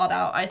well thought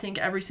out. I think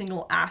every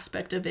single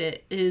aspect of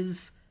it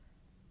is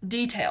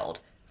detailed.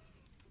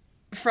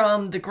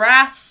 From the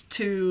grass,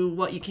 to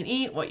what you can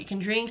eat, what you can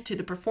drink, to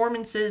the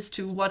performances,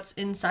 to what's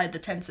inside the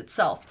tents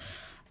itself.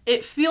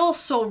 it feels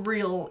so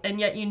real, and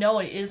yet you know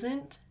it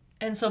isn't.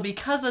 And so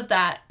because of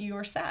that,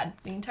 you're sad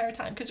the entire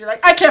time. Because you're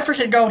like, I can't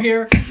freaking go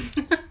here.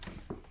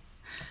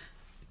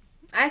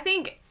 I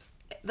think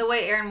the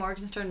way Erin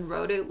Morgenstern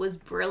wrote it was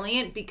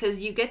brilliant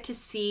because you get to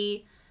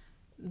see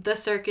the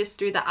circus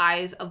through the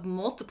eyes of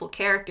multiple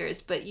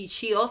characters, but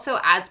she also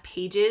adds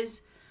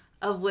pages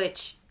of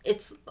which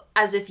it's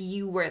as if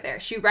you were there.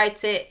 She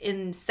writes it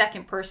in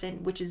second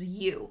person, which is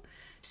you.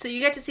 So you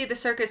get to see the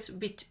circus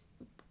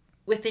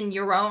within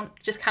your own,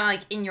 just kind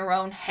of like in your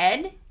own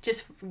head,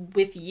 just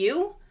with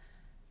you.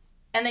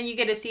 And then you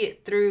get to see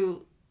it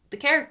through the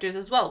characters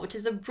as well, which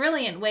is a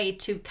brilliant way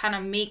to kind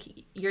of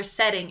make your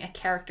setting a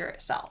character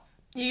itself.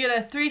 You get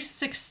a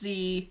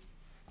 360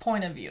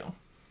 point of view.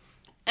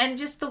 And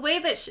just the way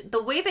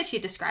that she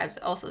describes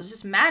it also is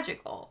just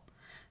magical.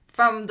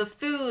 From the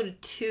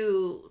food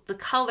to the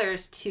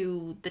colors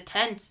to the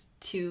tents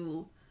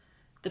to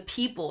the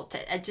people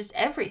to just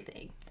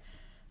everything.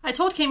 I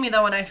told Kami,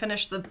 though, when I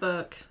finished the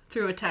book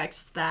through a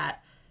text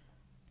that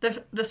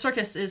the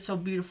circus is so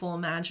beautiful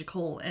and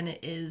magical, and it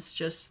is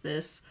just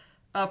this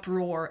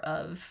uproar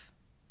of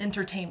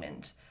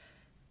entertainment.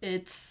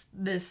 It's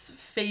this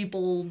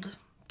fabled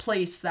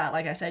place that,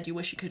 like I said, you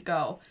wish you could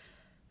go.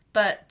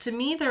 But to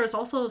me, there is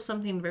also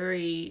something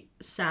very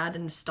sad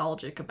and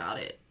nostalgic about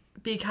it,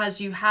 because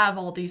you have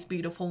all these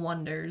beautiful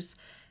wonders,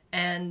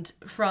 and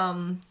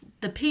from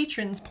the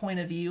patron's point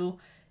of view,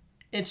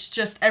 it's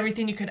just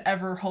everything you could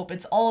ever hope.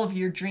 It's all of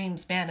your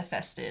dreams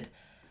manifested.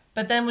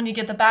 But then when you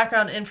get the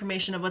background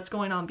information of what's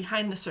going on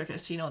behind the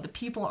circus, you know, the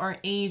people aren't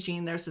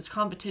aging, there's this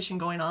competition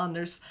going on,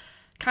 there's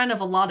kind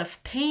of a lot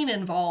of pain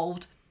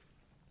involved.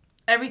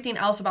 Everything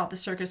else about the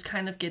circus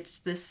kind of gets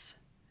this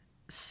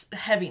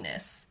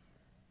heaviness.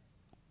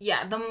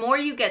 Yeah, the more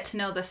you get to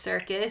know the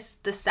circus,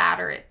 the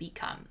sadder it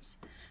becomes.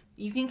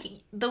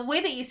 The way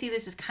that you see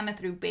this is kind of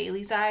through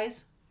Bailey's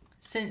eyes,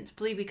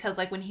 simply because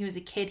like when he was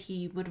a kid,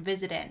 he would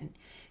visit it and,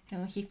 you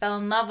know, he fell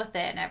in love with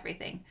it and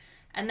everything.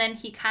 And then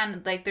he kind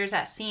of, like, there's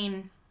that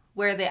scene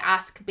where they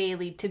ask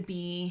Bailey to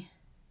be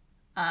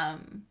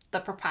the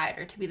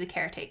proprietor, to be the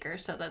caretaker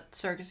so that the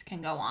circus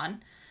can go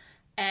on.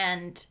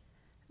 And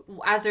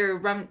as they're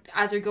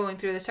going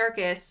through the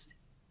circus,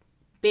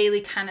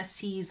 Bailey kind of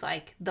sees,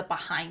 like, the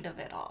behind of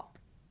it all.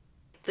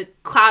 The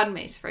cloud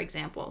maze, for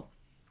example,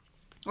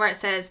 where it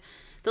says,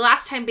 the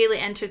last time Bailey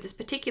entered this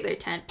particular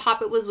tent,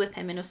 Poppet was with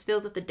him and was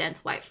filled with a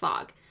dense white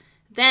fog.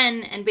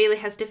 Then, and Bailey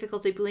has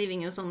difficulty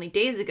believing it was only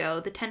days ago,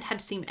 the tent had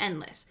seemed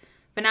endless.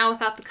 But now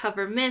without the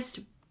cover of mist,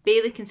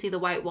 Bailey can see the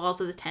white walls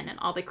of the tent and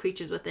all the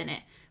creatures within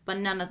it, but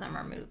none of them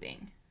are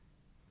moving.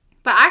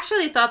 But I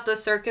actually thought the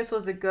circus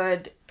was a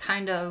good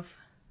kind of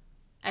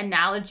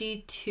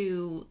analogy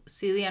to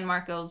Celia and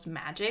Marco's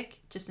magic,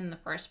 just in the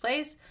first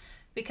place.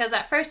 Because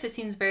at first it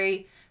seems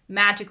very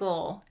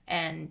magical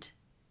and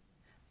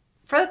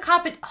for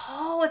the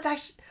it's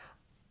actually...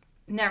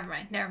 Never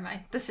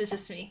mind. This is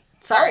just me.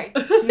 Sorry.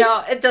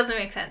 No, it doesn't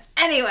make sense.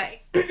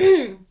 Anyway,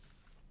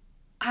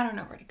 I don't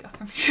know where to go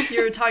from here.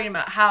 You were talking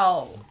about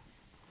how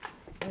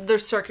the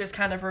circus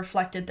kind of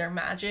reflected their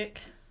magic.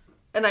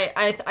 And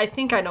I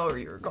think I know where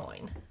you were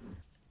going.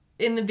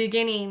 In the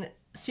beginning,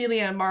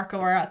 Celia and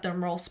Marco are at their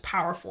most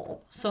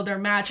powerful. So their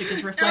magic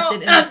is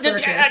reflected in the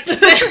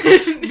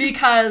circus.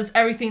 Because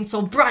everything's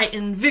so bright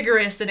and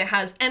vigorous and it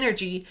has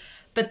energy.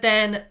 But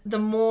then the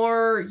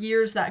more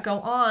years that go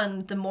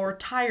on, the more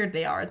tired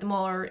they are, the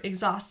more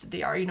exhausted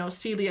they are. You know,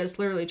 Celia's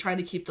literally trying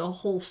to keep the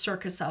whole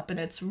circus up and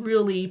it's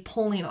really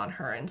pulling on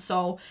her. And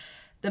so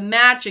the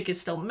magic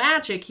is still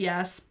magic,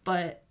 yes,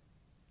 but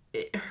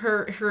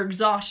her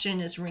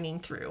exhaustion is ringing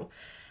through.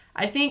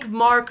 I think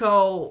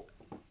Marco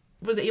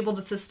was able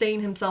to sustain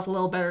himself a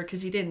little better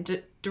because he didn't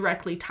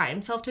directly tie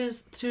himself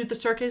to the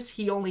circus.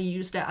 He only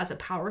used it as a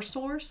power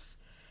source.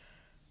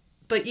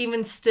 But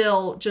even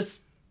still,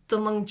 just the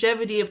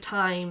longevity of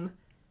time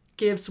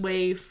gives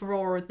way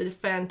for the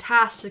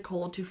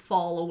fantastical to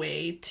fall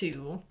away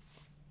to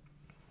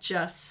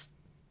just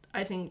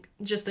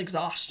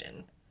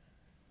exhaustion.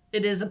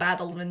 It is a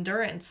battle of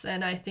endurance,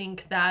 and I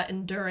think that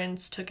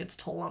endurance took its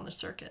toll on the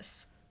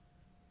circus.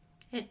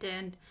 It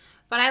did.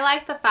 But I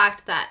like the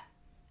fact that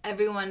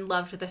everyone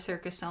loved the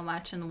circus so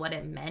much and what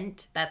it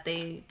meant that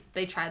they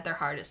tried their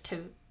hardest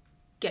to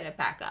get it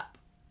back up.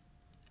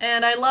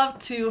 And I love,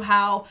 too,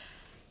 how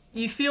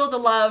you feel the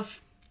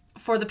love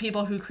for the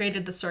people who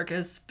created the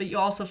circus, but you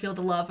also feel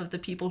the love of the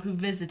people who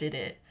visited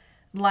it,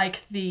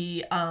 like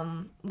the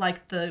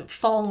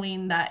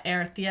following that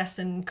Erith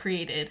Yessen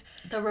created.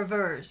 The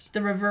Reverse.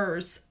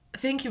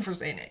 Thank you for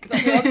saying it,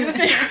 because I was going to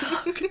say it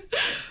wrong.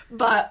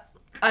 But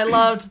I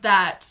loved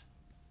that,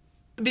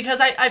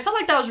 because I felt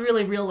like that was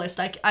really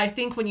realistic. I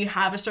think when you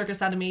have a circus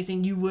that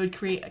amazing, you would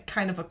create a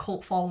kind of a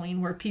cult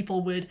following where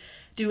people would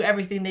do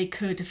everything they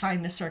could to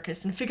find the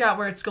circus and figure out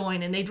where it's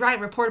going, and they'd write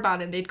and report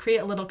about it, and they'd create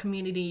a little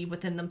community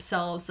within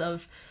themselves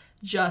of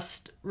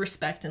just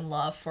respect and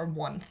love for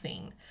one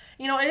thing.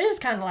 You know, it is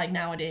kind of like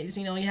nowadays,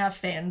 you know, you have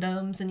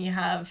fandoms and you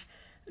have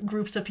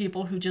groups of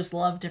people who just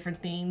love different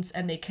things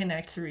and they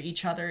connect through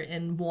each other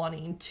in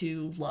wanting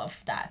to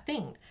love that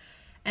thing.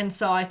 And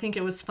so I think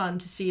it was fun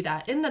to see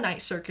that in the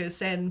night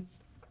circus, and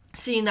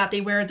seeing that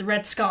they wear the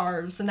red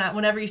scarves, and that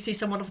whenever you see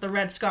someone with a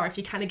red scarf,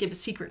 you kind of give a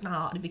secret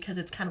nod, because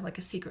it's kind of like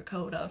a secret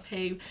code of,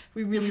 hey,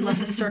 we really love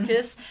the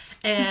circus,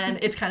 and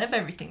it's kind of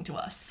everything to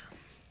us.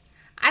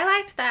 I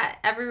liked that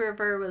every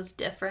river was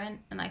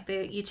different, and like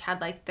they each had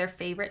like their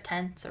favorite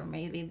tents, or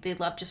maybe they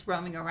loved just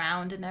roaming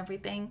around and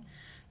everything.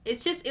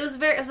 It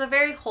was a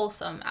very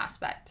wholesome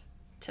aspect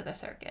to the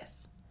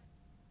circus.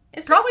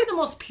 It's probably the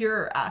most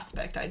pure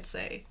aspect, I'd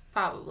say.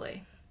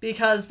 Probably.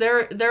 Because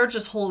they're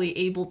just wholly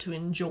able to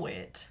enjoy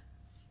it.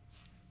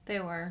 They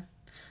were.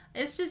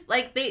 It's just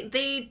like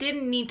they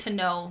didn't need to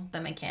know the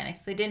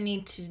mechanics. They didn't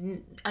need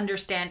to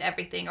understand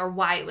everything or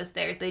why it was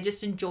there. They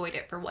just enjoyed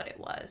it for what it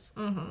was.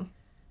 Mm-hmm.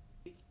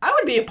 I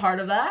would be a part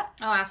of that.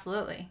 Oh,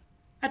 absolutely.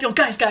 I don't,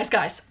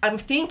 guys, I'm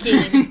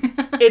thinking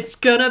it's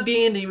gonna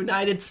be in the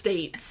United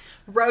States.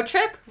 Road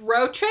trip?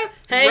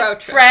 Hey, road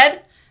trip.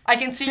 Fred, I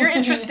can see you're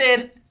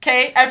interested.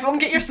 Okay, everyone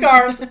get your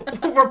scarves.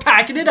 We're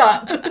packing it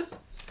up.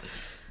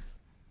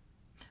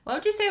 What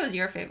would you say was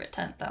your favorite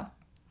tent, though?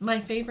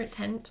 My favorite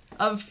tent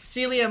of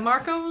Celia and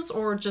Marco's,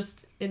 or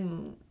just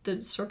in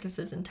the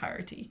circus's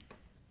entirety?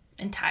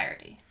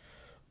 Entirety.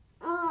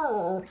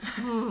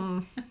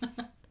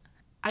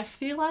 I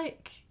feel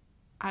like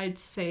I'd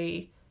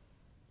say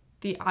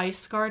the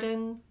ice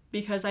garden,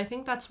 because I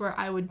think that's where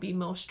I would be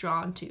most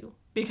drawn to.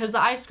 Because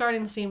the ice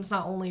garden seems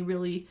not only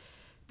really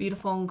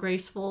beautiful and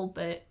graceful,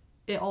 but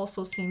it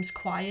also seems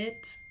quiet.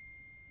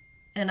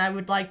 And I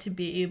would like to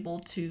be able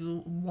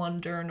to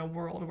wander in a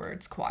world where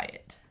it's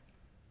quiet.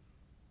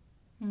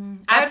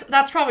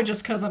 That's probably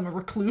just because I'm a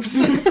recluse.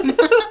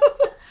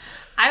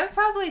 I would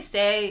probably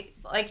say,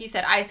 like you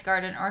said, ice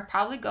garden, or I'd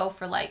probably go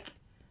for like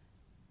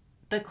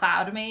the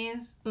cloud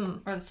maze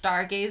or the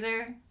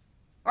stargazer,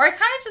 or I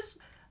kind of just,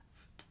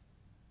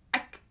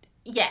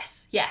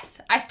 yes,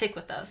 I stick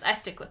with those. I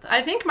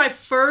think my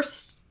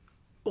first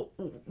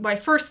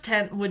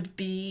tent would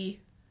be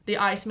the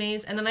ice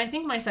maze, and then I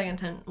think my second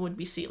tent would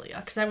be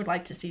Celia, because I would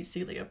like to see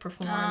Celia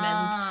perform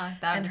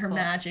and her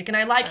magic. And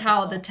I like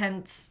how the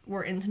tents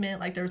were intimate,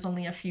 like there was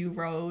only a few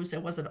rows,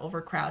 it wasn't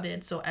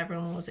overcrowded, so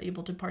everyone was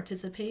able to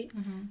participate.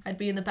 Mm-hmm. I'd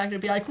be in the back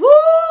and be like, woo!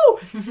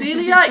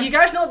 Celia, you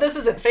guys know this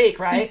isn't fake,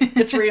 right?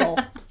 It's real.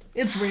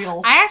 It's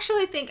real. I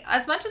actually think,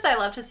 as much as I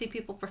love to see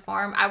people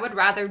perform, I would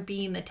rather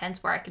be in the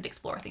tents where I could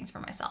explore things for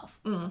myself.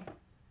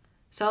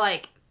 So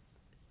like,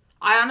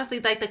 I honestly,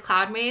 like the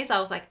cloud maze,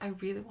 I was like, I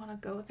really want to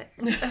go there.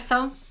 That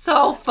sounds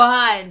so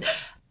fun.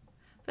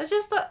 But it's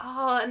just the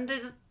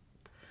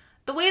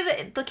way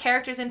that the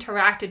characters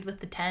interacted with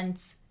the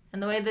tents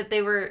and the way that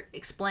they were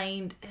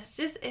explained, it's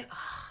just,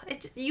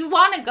 you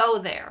want to go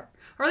there.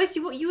 Or at least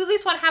you at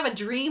least want to have a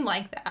dream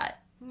like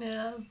that.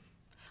 Yeah.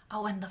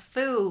 Oh, and the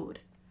food.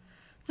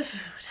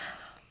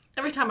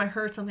 Every time I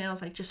heard something, I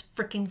was like, just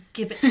freaking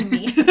give it to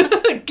me.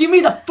 Give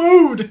me the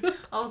food.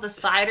 Oh, the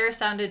cider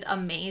sounded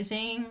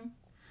amazing.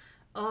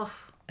 Ugh.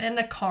 And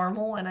the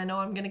caramel, and I know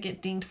I'm going to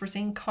get dinged for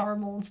saying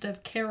caramel instead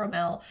of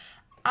caramel.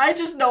 I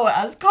just know it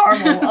as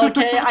caramel,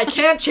 okay? I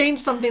can't change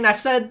something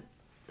I've said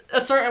a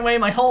certain way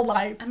my whole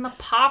life. And the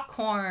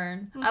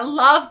popcorn. I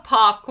love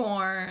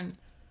popcorn.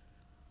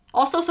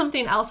 Also,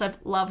 something else I've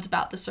loved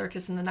about the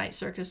circus and the night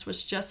circus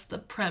was just the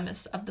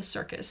premise of the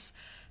circus.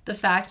 The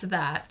fact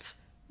that,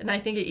 and I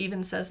think it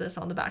even says this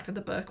on the back of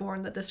the book or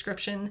in the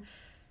description,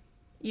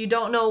 you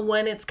don't know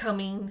when it's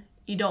coming,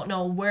 you don't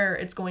know where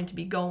it's going to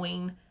be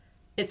going.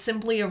 It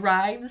simply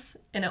arrives,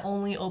 and it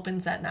only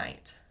opens at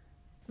night.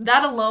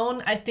 That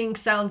alone, I think,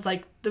 sounds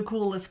like the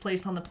coolest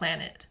place on the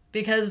planet,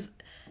 because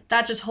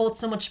that just holds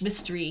so much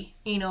mystery,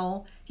 you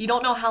know? You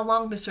don't know how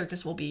long the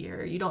circus will be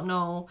here. You don't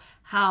know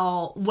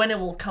when it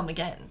will come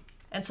again.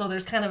 And so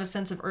there's kind of a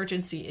sense of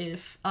urgency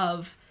if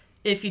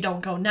you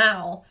don't go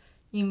now,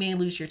 you may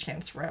lose your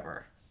chance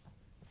forever.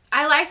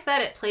 I liked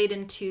that it played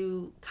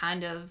into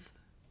kind of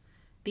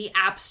the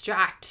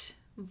abstract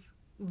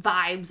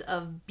vibes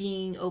of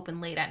being open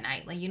late at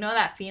night. Like, you know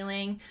that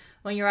feeling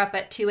when you're up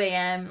at 2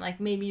 a.m., like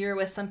maybe you're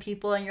with some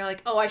people and you're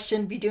like, oh, I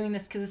shouldn't be doing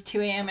this because it's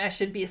 2 a.m. and I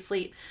should be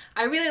asleep.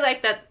 I really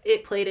like that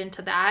it played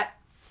into that.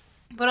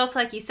 But also,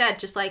 like you said,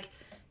 just like,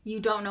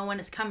 you don't know when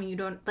it's coming. You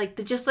don't, like,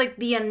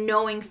 the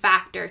unknowing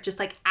factor just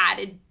like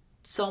added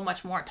so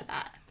much more to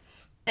that.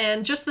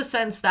 And just the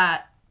sense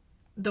that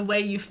the way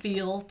you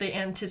feel the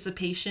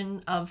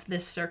anticipation of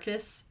this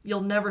circus,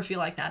 you'll never feel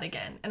like that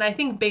again. And I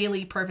think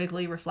Bailey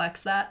perfectly reflects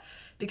that,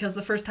 because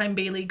the first time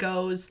Bailey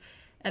goes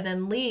and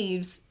then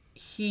leaves,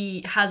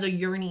 he has a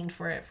yearning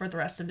for it for the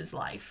rest of his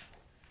life,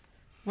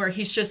 where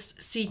he's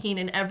just seeking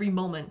in every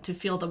moment to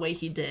feel the way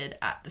he did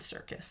at the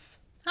circus.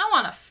 I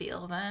want to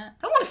feel that.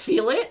 I want to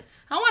feel it.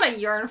 I want to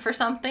yearn for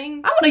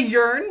something. I want to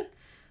yearn.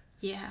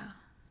 Yeah.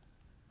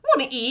 I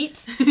want to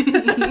eat.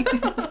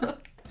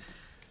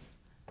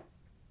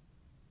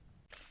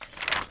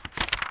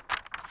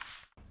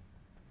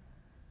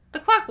 The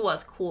clock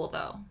was cool,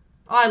 though.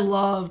 I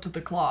loved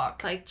the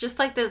clock. Like, just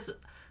like this,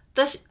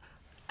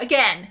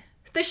 again,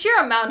 the sheer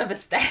amount of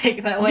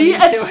aesthetic that went into it.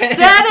 The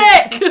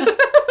aesthetic!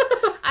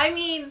 I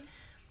mean,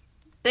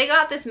 they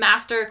got this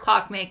master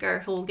clockmaker,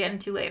 who we'll get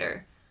into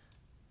later,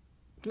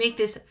 to make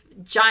this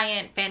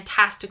giant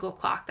fantastical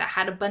clock that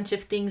had a bunch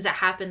of things that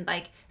happened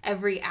like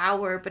every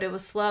hour, but it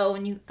was slow.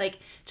 And you like,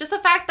 just the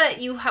fact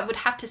that you would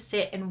have to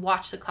sit and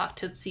watch the clock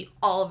to see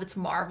all of its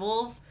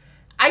marvels.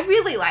 I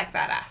really like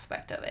that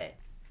aspect of it.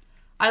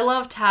 I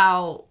loved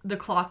how the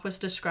clock was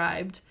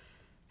described,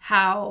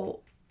 how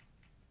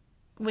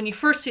when you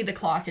first see the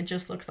clock, it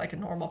just looks like a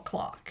normal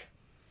clock.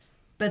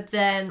 But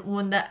then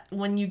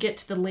when you get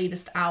to the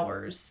latest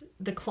hours,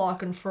 the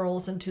clock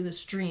unfurls into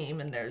this dream,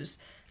 and there's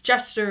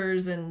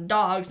jesters and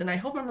dogs, and I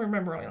hope I'm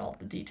remembering all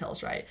the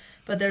details right.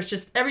 But there's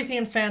just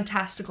everything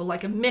fantastical,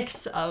 like a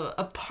mix of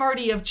a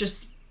party of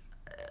just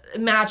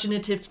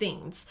imaginative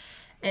things.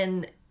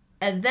 And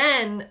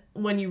then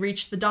when you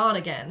reach the dawn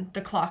again,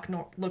 the clock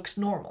looks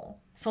normal.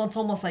 So it's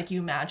almost like you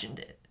imagined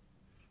it.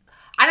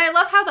 And I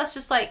love how that's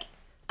just like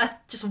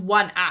just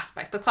one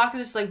aspect. The clock is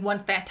just like one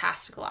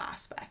fantastical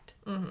aspect.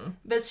 Mm-hmm.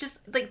 But it's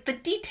just like the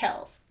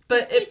details.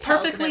 But it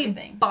perfectly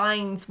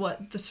binds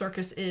what the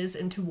circus is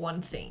into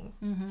one thing.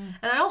 Mm-hmm.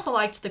 And I also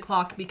liked the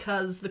clock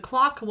because the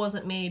clock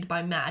wasn't made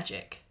by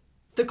magic.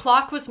 The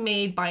clock was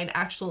made by an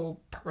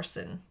actual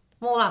person.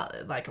 Well,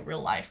 not like a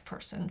real life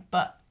person,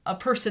 but a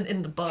person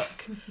in the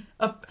book.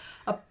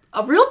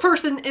 A real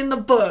person in the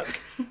book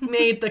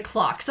made the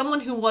clock. Someone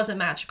who wasn't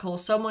magical.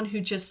 Someone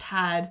who just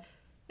had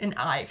an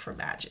eye for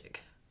magic.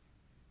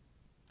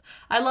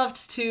 I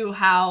loved, too,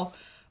 how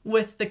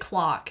with the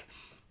clockmaker,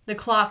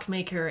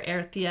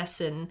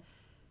 Erthiesen,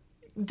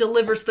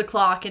 delivers the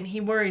clock, and he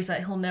worries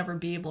that he'll never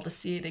be able to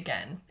see it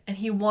again. And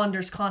he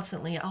wonders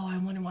constantly, oh, I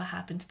wonder what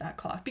happened to that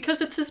clock.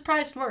 Because it's his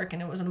prized work,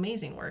 and it was an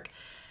amazing work.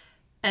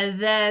 And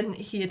then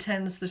he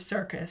attends the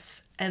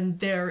circus, and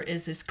there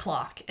is his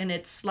clock. And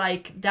it's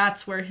like,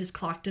 that's where his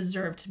clock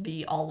deserved to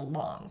be all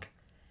along.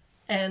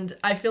 And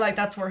I feel like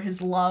that's where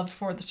his love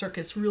for the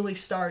circus really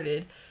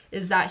started,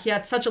 is that he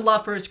had such a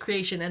love for his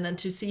creation, and then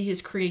to see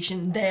his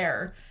creation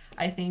there,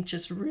 I think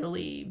just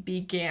really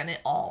began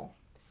it all.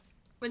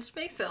 Which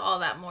makes it all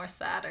that more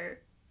sadder.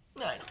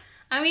 I know.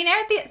 I mean,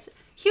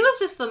 he was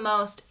just the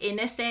most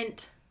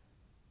innocent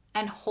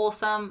and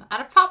wholesome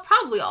out of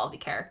probably all the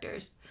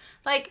characters.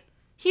 Like,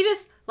 he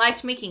just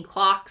liked making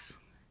clocks.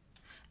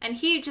 And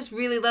he just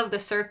really loved the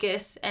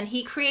circus. And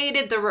he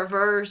created the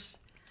reverse.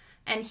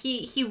 And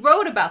he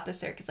wrote about the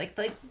circus. Like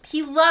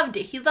he loved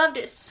it. He loved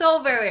it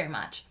so very, very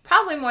much.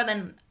 Probably more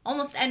than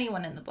almost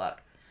anyone in the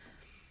book.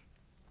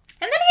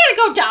 And then he had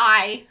to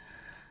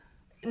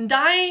go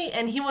die.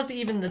 And he wasn't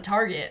even the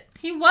target.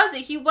 He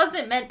wasn't. He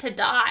wasn't meant to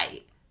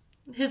die.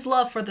 His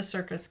love for the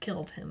circus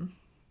killed him.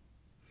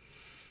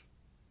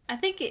 I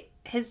think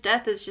his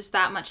death is just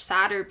that much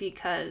sadder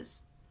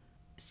because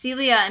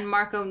Celia and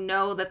Marco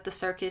know that the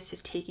circus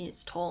is taking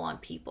its toll on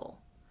people.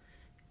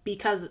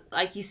 Because,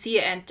 like, you see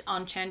it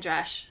on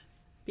Chandresh,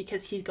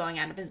 because he's going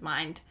out of his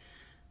mind.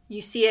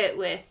 You see it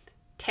with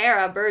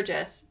Tara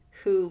Burgess,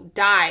 who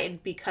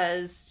died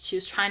because she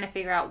was trying to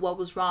figure out what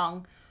was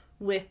wrong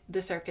with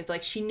the circus.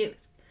 Like, she knew...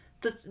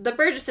 The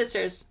Burgess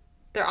sisters,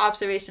 their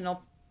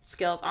observational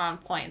skills are on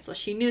point, so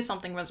she knew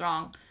something was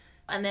wrong.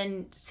 And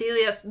then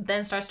Celia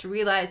then starts to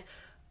realize,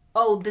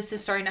 oh, this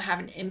is starting to have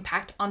an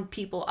impact on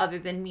people other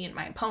than me and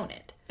my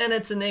opponent. And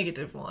it's a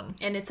negative one.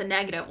 And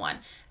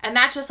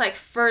that's just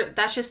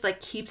like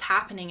keeps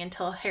happening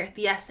until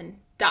Erthiesen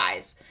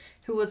dies,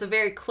 who was a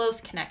very close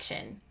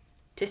connection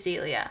to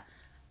Celia.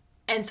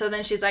 And so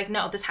then she's like,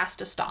 no, this has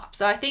to stop.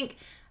 So I think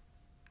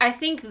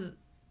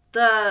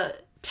the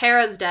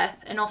Tara's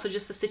death and also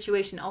just the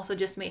situation also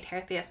just made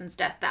Erthiesen's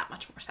death that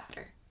much more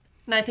sadder.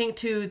 And I think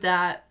too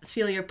that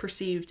Celia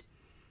perceived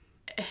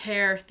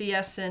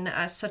Erthiesen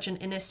as such an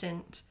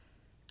innocent,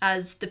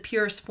 as the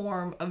purest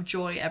form of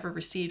joy ever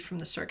received from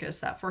the circus,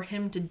 that for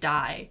him to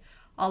die,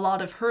 a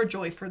lot of her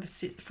joy for the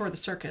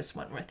circus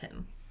went with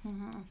him.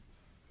 Mm-hmm.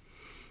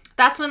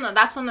 That's when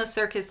the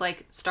circus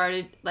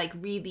started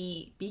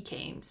really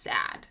became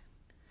sad.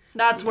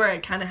 That's where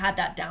it kind of had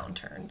that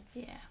downturn.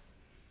 Yeah.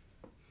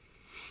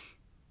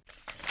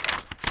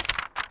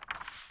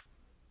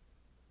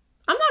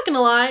 I'm not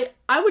gonna lie,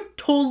 I would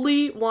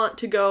totally want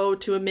to go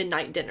to a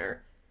midnight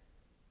dinner.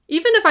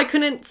 Even if I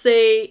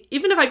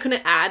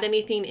couldn't add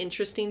anything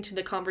interesting to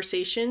the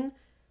conversation,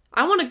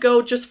 I want to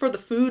go just for the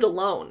food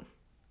alone.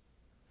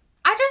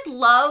 I just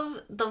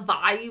love the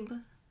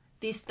vibe,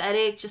 the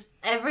aesthetic, just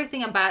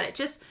everything about it.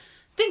 Just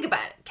think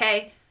about it,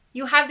 okay?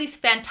 You have these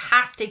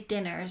fantastic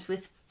dinners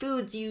with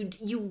foods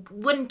you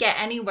wouldn't get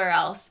anywhere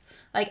else.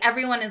 Like,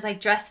 everyone is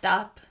dressed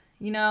up,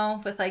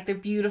 with their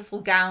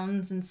beautiful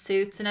gowns and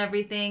suits and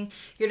everything.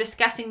 You're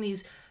discussing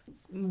these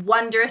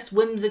wondrous,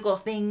 whimsical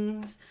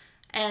things.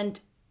 And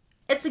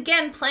it's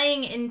again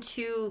playing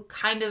into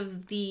kind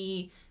of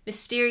the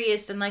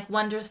mysterious and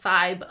wondrous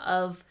vibe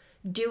of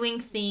doing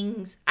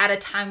things at a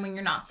time when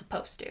you're not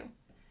supposed to.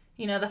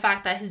 The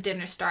fact that his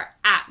dinners start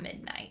at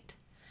midnight.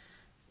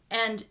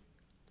 And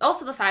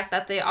also the fact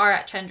that they are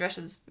at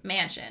Chandresh's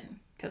mansion.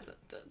 Because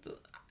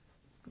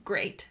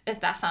great.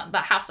 If that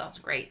house sounds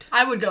great.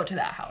 I would go to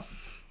that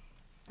house.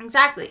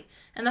 Exactly.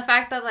 And the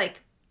fact that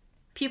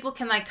people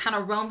can like kind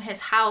of roam his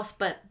house,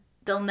 but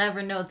they'll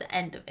never know the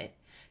end of it.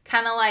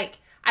 Kind of like,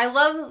 I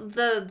love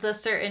the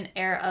certain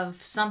air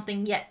of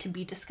something yet to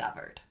be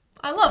discovered.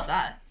 I love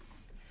that.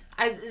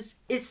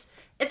 It's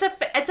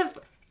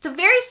a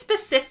very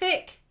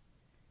specific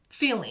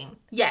feeling.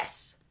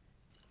 Yes.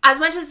 As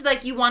much as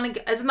like you want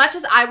to, as much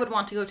as I would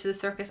want to go to the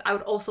circus, I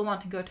would also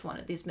want to go to one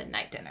of these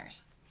midnight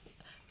dinners.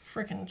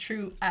 Freaking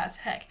true as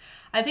heck.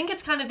 I think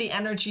it's kind of the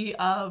energy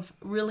of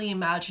really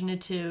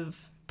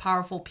imaginative,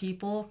 powerful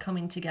people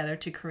coming together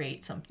to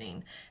create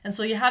something. And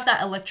so you have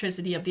that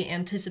electricity of the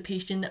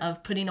anticipation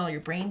of putting all your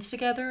brains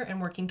together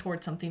and working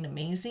towards something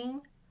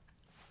amazing.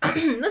 Let's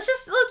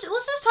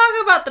just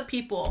talk about the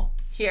people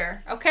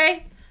here,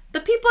 okay? The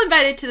people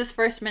invited to this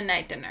first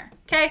midnight dinner,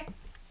 okay?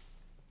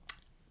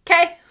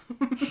 Okay?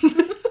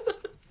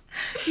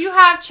 You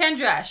have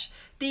Chandresh,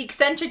 the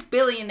eccentric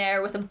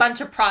billionaire with a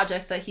bunch of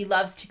projects that he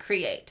loves to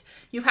create.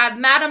 You have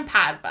Madame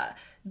Padva,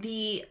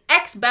 the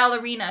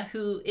ex-ballerina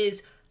who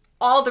is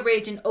all the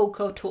rage in haute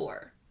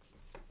couture.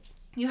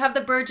 You have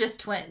the Burgess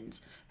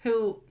twins,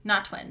 who,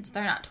 not twins,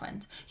 they're not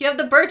twins. You have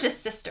the Burgess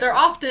sisters. They're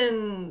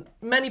often,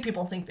 many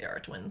people think they are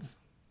twins.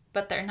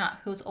 But they're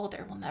not. Who's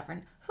older? We'll never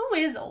know. Who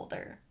is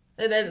older?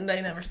 They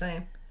never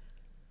say.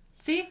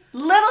 See?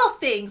 Little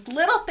things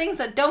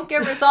that don't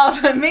get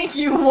resolved that make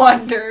you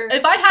wonder.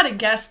 If I had a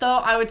guess, though,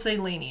 I would say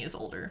Lainey is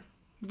older.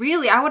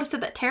 Really? I would have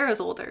said that Tara's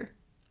older.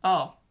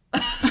 Oh.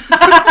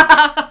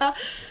 The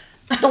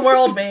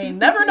world may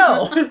never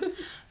know.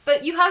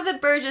 But you have the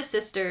Burgess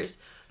sisters,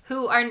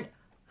 who are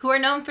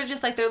known for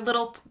just like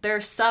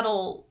their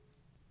subtle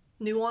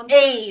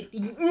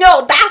nuances.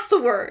 No, that's the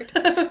word.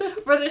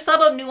 For their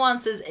subtle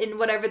nuances in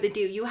whatever they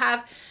do. You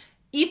have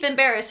Ethan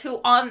Barris,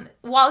 who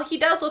while he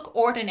does look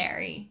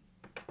ordinary,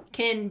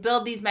 can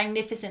build these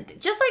magnificent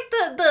things. Just like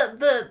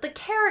the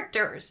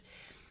characters.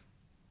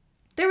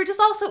 They were just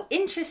also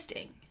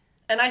interesting.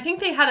 And I think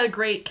they had a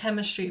great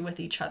chemistry with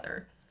each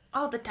other.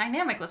 Oh, the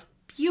dynamic was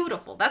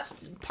beautiful.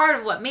 That's part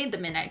of what made the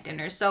Midnight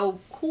Dinner so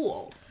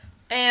cool.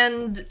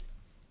 And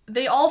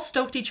they all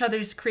stoked each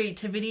other's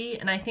creativity,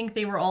 and I think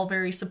they were all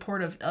very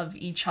supportive of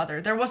each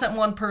other. There wasn't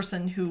one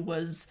person who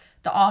was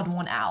the odd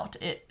one out.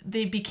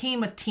 They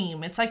became a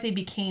team. It's like they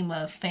became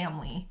a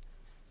family.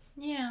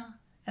 Yeah.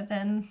 And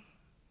then,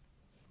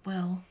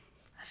 well,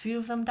 a few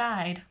of them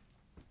died.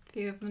 A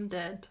few of them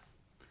dead.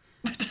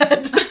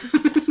 Dead.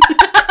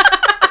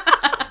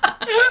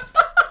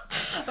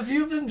 A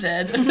few of them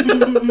dead.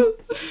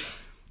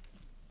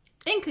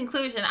 In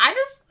conclusion, I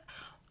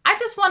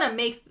just want to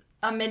make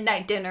a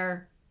midnight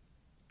dinner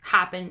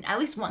happen at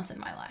least once in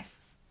my life.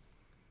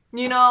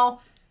 You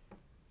know,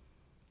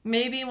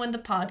 maybe when the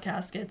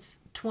podcast gets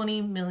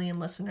 20 million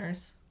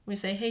listeners, we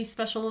say, hey,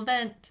 special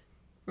event.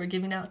 We're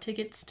giving out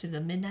tickets to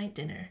the midnight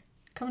dinner.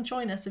 Come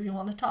join us if you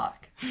want to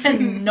talk.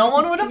 And no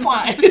one would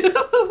apply.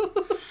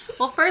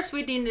 Well, first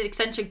we need an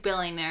eccentric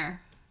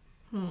billionaire.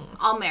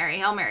 I'll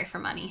marry for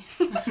money.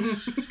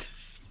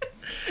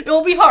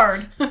 It'll be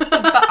hard, but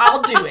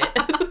I'll do it.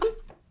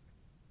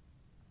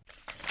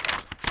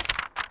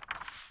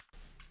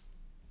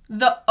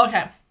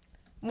 Okay.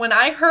 When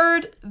I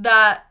heard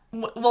that,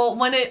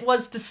 when it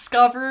was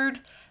discovered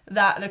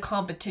that the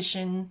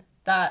competition,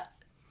 that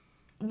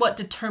what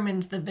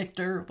determines the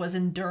victor was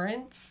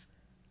endurance,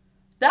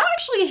 that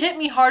actually hit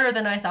me harder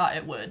than I thought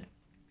it would.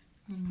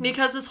 Mm-hmm.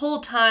 Because this whole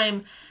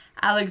time,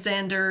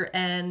 Alexander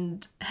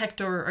and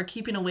Hector are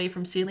keeping away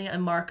from Celia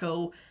and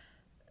Marco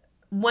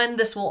when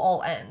this will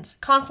all end.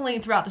 Constantly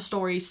throughout the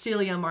story,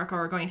 Celia and Marco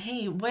are going,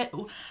 hey,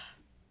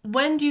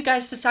 when do you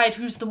guys decide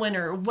who's the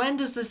winner? When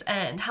does this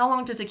end? How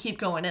long does it keep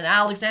going? And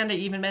Alexander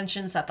even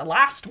mentions that the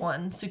last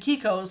one,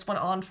 Tsukiko's,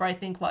 went on for, I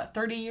think,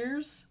 30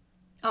 years?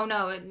 Oh,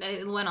 no,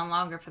 it went on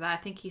longer for that.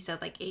 I think he said,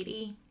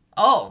 80.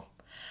 Oh.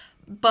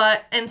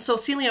 And so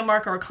Celia and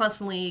Marco are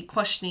constantly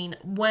questioning,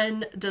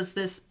 when does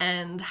this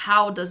end?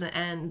 How does it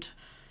end?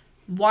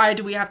 Why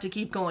do we have to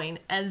keep going?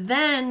 And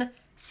then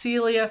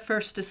Celia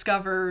first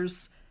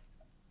discovers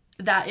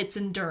that it's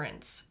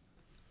endurance.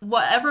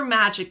 Whatever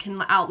magic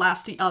can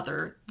outlast the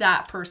other,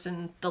 that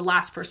person, the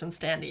last person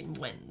standing,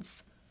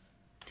 wins.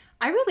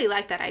 I really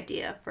like that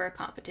idea for a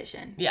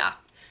competition. Yeah.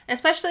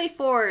 Especially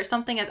for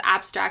something as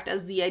abstract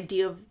as the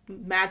idea of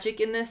magic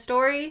in this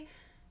story.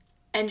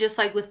 And just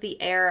with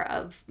the air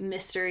of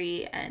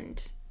mystery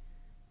and...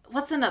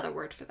 What's another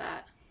word for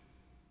that?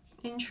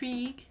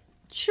 Intrigue.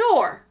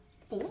 Sure.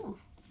 Ooh.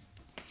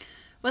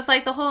 With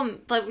the whole...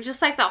 just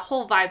that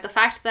whole vibe. The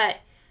fact that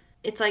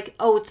it's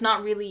it's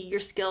not really your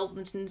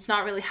skills. It's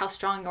not really how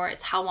strong you are.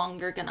 It's how long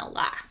you're gonna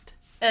last.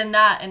 And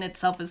that in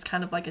itself is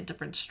kind of a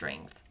different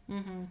strength.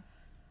 Mm-hmm.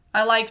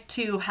 I like,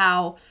 too,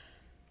 how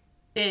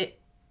it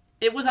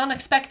was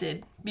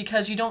unexpected.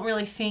 Because you don't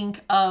really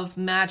think of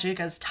magic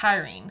as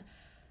tiring.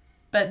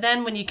 But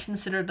then when you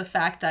consider the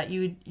fact that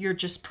you're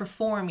just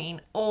performing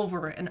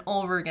over and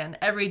over again,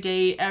 every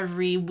day,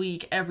 every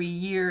week, every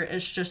year,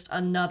 is just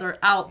another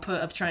output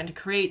of trying to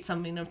create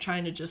something, of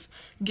trying to just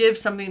give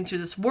something to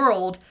this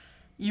world,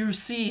 you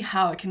see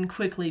how it can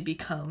quickly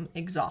become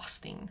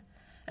exhausting.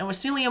 And with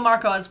Celia and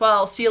Marco as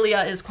well,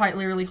 Celia is quite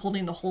literally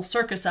holding the whole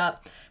circus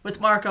up. With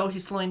Marco,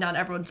 he's slowing down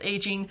everyone's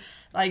aging.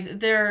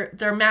 Like,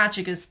 their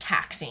magic is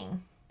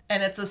taxing.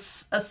 And it's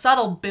a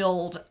subtle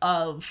build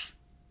of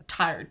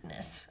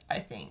tiredness, I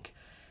think.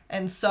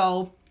 And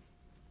so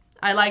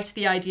I liked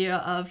the idea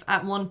of,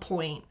 at one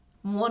point,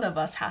 one of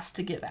us has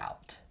to give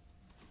out.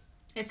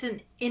 It's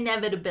an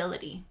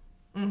inevitability.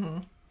 Mm-hmm.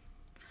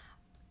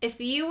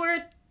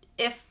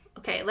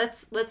 Okay,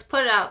 let's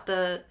put out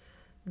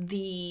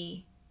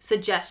the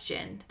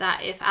suggestion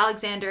that if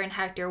Alexander and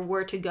Hector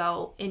were to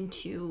go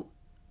into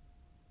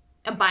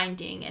a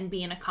binding and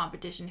be in a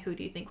competition, who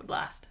do you think would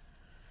last?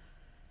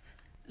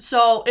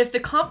 So if the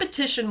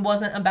competition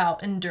wasn't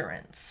about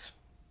endurance,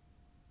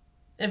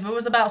 if it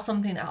was about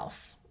something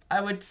else, I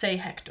would say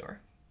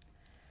Hector.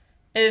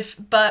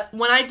 But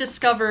when I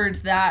discovered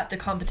that the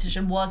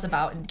competition was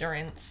about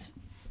endurance,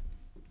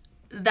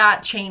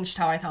 that changed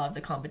how I thought of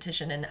the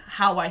competition and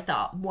how I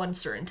thought one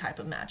certain type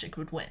of magic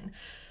would win.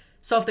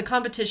 So if the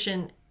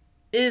competition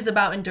is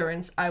about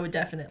endurance, I would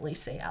definitely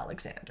say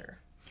Alexander.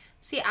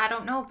 See, I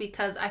don't know,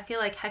 because I feel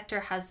like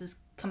Hector has this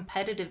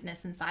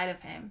competitiveness inside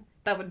of him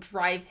that would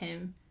drive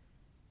him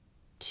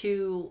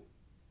to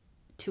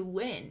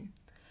win.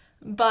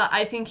 But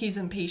I think he's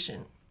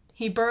impatient.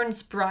 He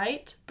burns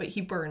bright, but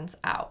he burns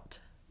out.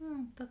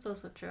 That's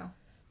also true.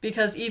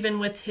 Because even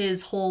with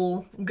his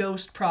whole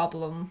ghost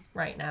problem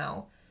right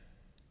now,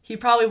 he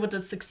probably would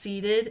have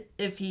succeeded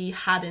if he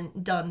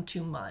hadn't done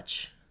too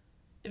much.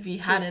 If he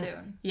hadn't... Too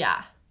soon.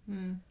 Yeah.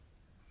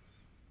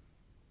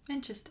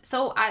 Interesting.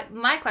 So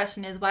my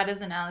question is, why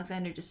doesn't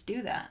Alexander just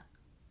do that?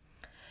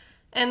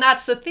 And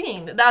that's the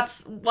thing.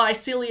 That's why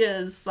Celia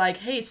is like,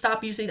 hey,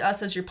 stop using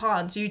us as your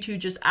pawns. You two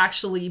just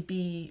actually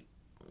be...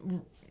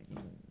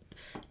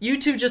 You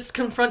two just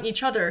confront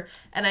each other.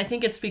 And I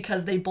think it's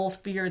because they both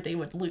fear they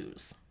would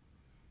lose.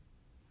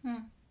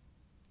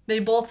 They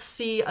both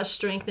see a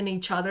strength in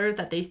each other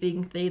that they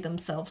think they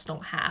themselves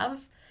don't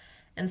have.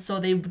 And so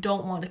they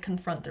don't want to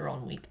confront their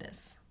own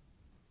weakness.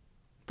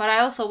 But I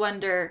also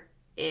wonder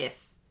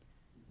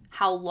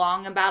how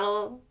long a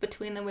battle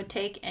between them would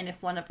take, and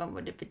if one of them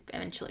would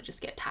eventually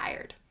just get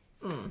tired.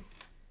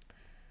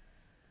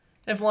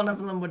 If one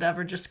of them would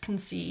ever just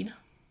concede.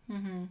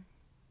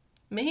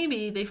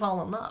 Maybe they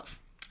fall in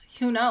love.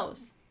 Who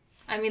knows?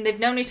 I mean, they've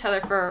known each other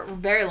for a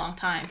very long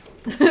time.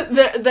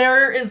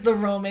 there is the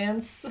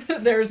romance.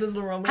 Theirs is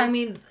the romance. I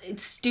mean,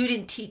 it's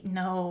student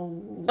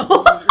no.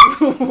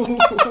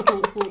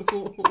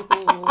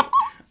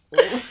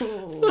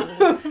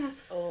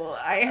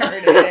 I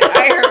heard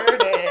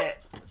it.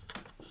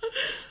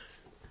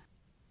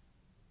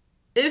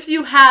 If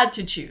you had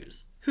to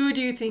choose, who do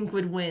you think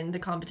would win the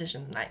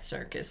competition of the Night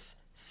Circus?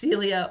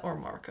 Celia or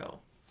Marco?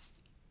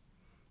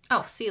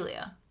 Oh,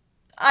 Celia.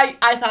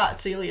 I thought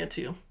Celia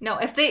too. No,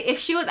 if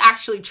she was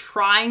actually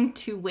trying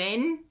to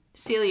win,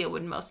 Celia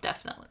would most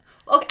definitely.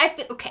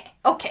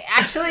 Okay.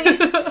 Actually,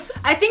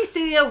 I think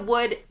Celia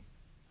would.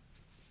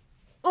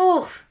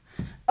 Ooh,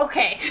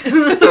 okay.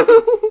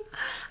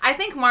 I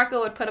think Marco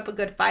would put up a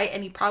good fight,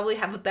 and he'd probably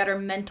have a better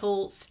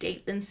mental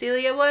state than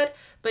Celia would,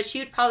 but she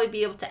would probably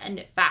be able to end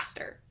it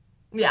faster.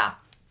 Yeah.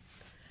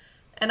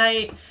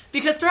 And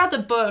because throughout the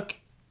book,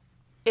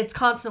 it's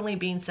constantly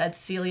being said to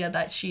Celia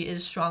that she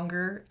is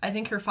stronger. I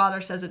think her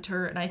father says it to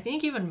her, and I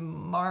think even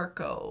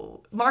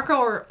Marco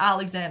or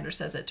Alexander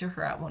says it to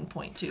her at one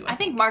point too. I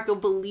think Marco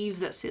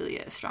believes that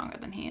Celia is stronger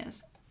than he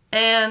is.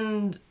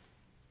 And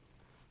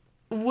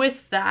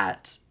with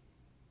that,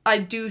 I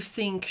do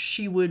think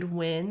she would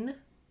win.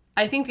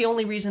 I think the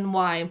only reason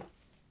why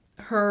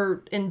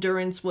her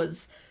endurance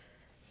was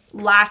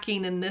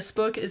lacking in this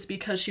book is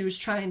because she was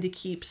trying to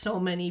keep so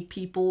many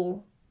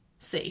people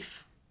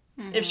safe.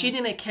 If she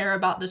didn't care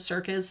about the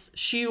circus,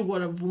 she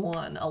would have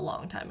won a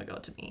long time ago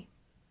to me.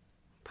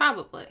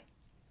 Probably.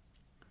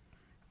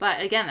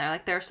 But again,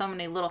 there are so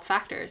many little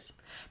factors.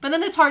 But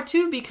then it's hard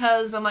too,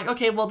 because I'm like,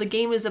 okay, well, the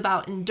game is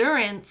about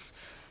endurance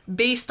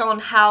based on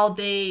how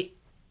they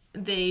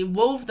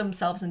wove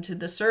themselves into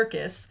the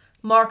circus.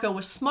 Marco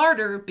was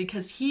smarter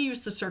because he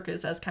used the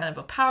circus as kind of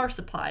a power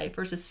supply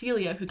versus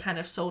Celia, who kind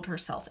of sold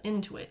herself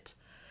into it.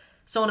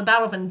 So in a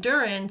battle of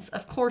endurance,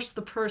 of course,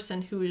 the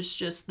person who is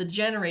just the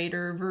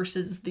generator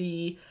versus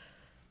the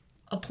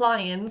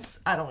appliance,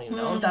 I don't even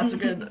know if that's a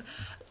good...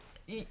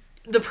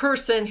 The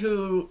person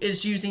who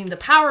is using the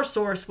power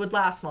source would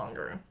last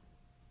longer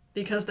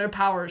because their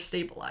power is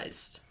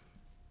stabilized.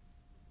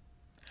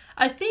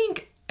 I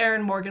think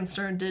Erin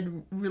Morgenstern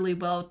did really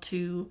well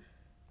to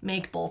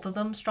make both of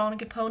them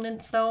strong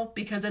opponents, though,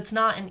 because it's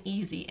not an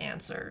easy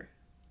answer.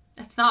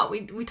 It's not.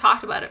 We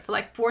talked about it for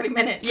like 40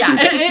 minutes. Yeah,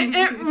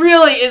 it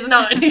really is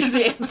not an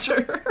easy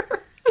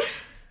answer.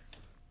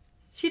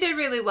 She did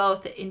really well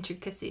with the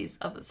intricacies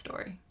of the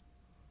story.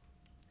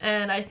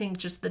 And I think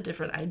just the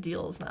different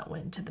ideals that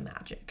went to the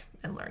magic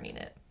and learning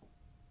it.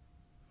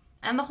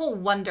 And the whole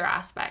wonder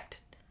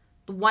aspect.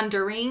 The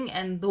wondering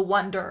and the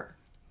wonder.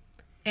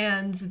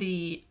 And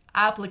the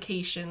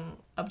application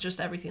of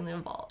just everything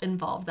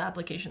involved. The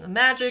application of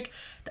magic,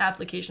 the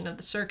application of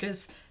the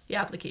circus, the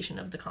application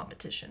of the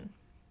competition.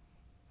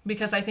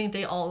 because I think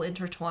they all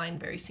intertwine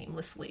very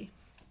seamlessly.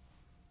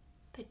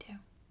 They do.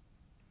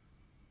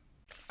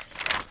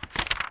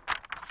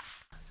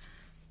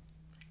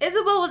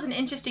 Isabel was an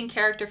interesting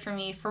character for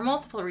me for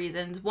multiple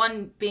reasons.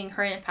 One being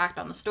her impact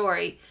on the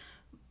story,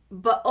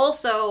 but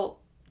also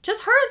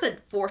just her as a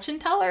fortune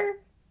teller.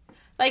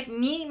 Like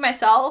me,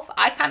 myself,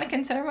 I kind of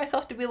consider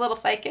myself to be a little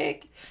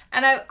psychic.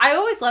 And I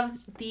always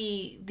loved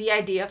the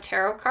idea of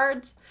tarot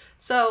cards.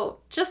 So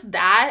just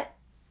that,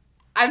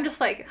 I'm just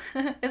like,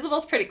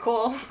 Isabel's pretty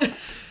cool.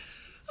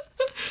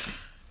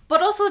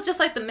 But also just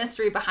like the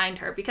mystery behind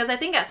her. Because I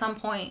think at some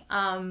point,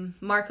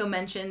 Marco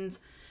mentions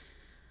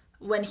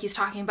when he's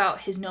talking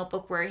about his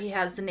notebook where he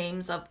has the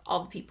names of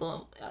all the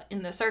people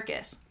in the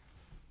circus.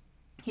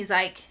 He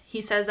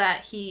says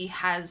that he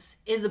has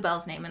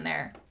Isabel's name in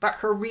there, but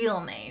her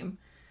real name,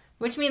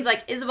 which means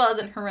like Isabel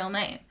isn't her real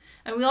name.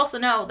 And we also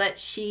know that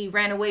she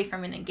ran away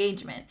from an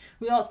engagement.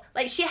 We also,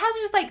 like, she has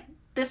just like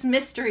this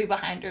mystery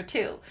behind her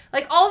too.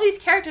 Like all these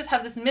characters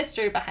have this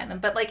mystery behind them,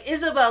 but like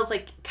Isabel's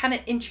like kind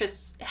of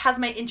has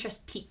my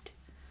interest piqued.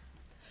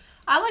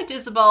 I liked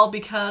Isabel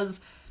because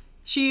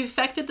she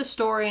affected the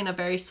story in a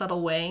very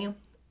subtle way.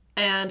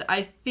 And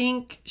I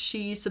think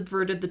she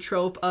subverted the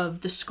trope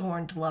of the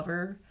scorned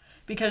lover.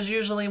 Because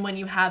usually when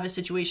you have a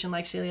situation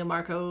like Celia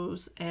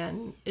Marco's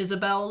and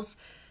Isabel's,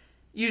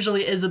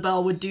 usually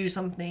Isabel would do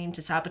something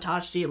to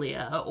sabotage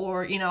Celia,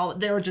 or, you know,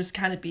 there would just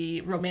kind of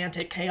be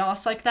romantic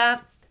chaos like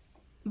that.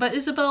 But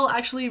Isabel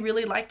actually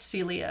really liked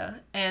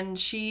Celia, and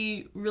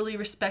she really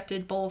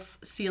respected both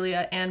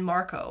Celia and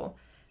Marco.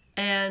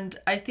 And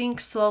I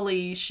think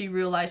slowly she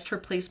realized her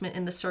placement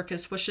in the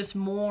circus was just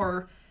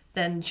more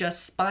than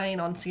just spying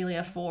on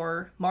Celia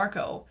for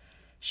Marco.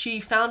 She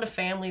found a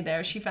family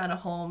there, she found a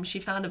home, she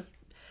found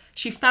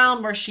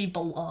where she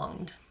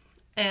belonged.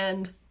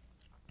 And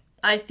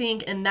I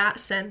think in that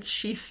sense,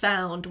 she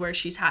found where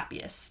she's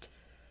happiest.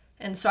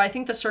 And so I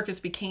think the circus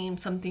became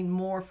something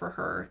more for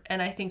her.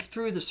 And I think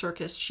through the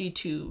circus, she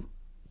too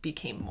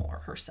became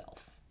more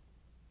herself.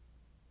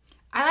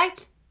 I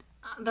liked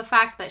the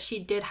fact that she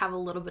did have a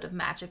little bit of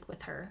magic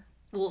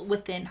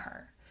within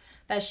her.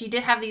 That she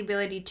did have the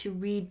ability to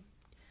read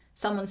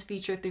someone's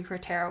future through her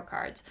tarot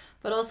cards.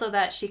 But also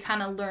that she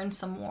kind of learned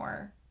some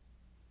more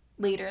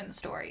later in the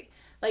story.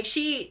 Like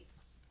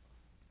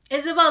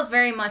Isabel's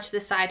very much the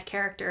side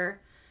character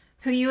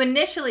who you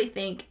initially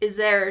think is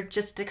there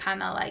just to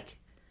kind of like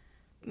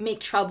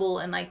make trouble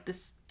and like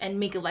this and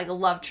make it like a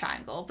love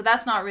triangle, but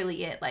that's not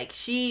really it. Like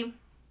she,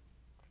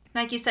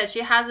 like you said,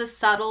 she has a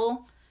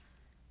subtle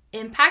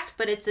impact,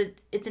 but it's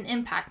an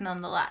impact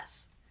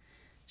nonetheless.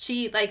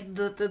 She like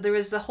there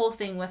was the whole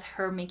thing with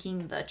her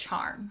making the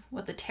charm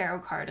with the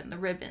tarot card and the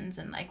ribbons,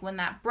 and like when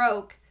that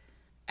broke,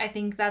 I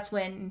think that's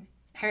when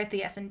Hertha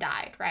Jessen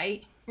died,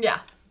 right?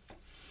 Yeah.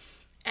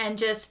 And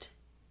just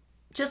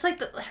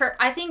like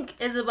I think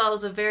Isabel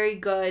was a very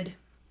good,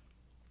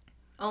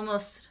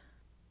 almost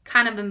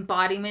kind of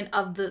embodiment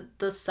of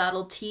the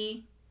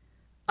subtlety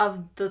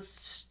of the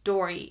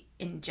story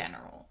in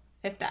general,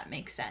 if that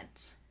makes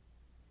sense.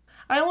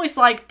 I always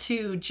like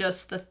to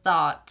just the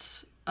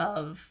thought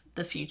of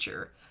the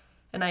future.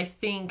 And I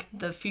think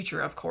the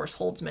future, of course,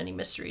 holds many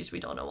mysteries. We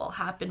don't know what will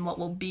happen, what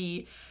will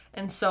be.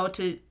 And so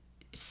to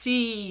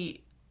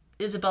see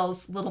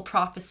Isabel's little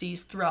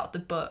prophecies throughout the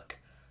book,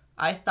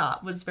 I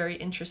thought was very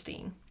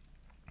interesting.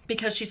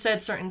 Because she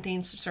said certain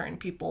things to certain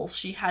people.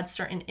 She had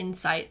certain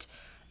insight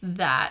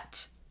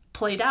that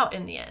played out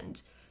in the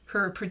end.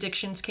 Her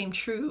predictions came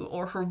true,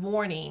 or her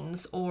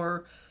warnings,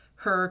 or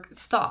her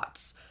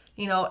thoughts.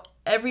 You know,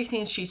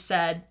 everything she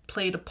said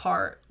played a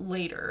part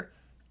later.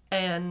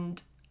 And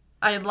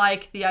I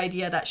like the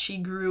idea that she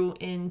grew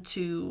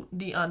into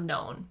the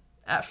unknown.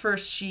 At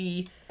first,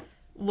 she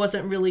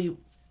wasn't really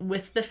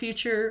with the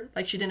future.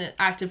 Like, she didn't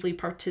actively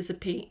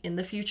participate in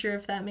the future,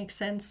 if that makes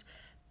sense.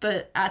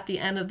 But at the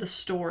end of the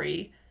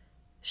story,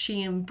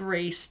 she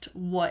embraced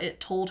what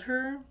it told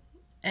her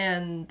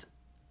and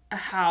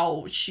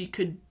how she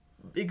could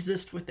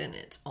exist within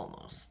it,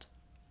 almost.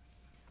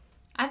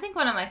 I think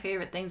one of my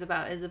favorite things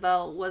about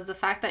Isabel was the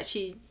fact that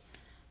she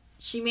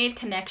made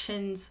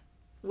connections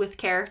with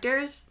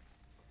characters.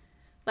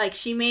 Like,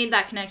 she made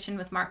that connection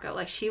with Marco.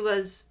 Like, she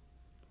was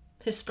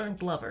his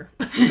spurned lover.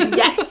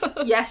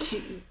 Yes,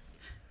 she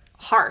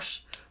harsh.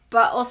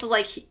 But also,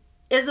 like,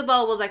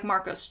 Isabel was, like,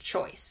 Marco's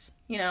choice,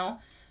 you know?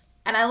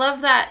 And I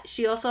love that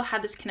she also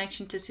had this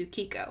connection to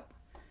Tsukiko.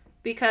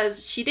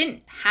 Because she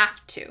didn't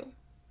have to.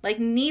 Like,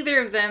 neither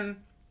of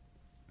them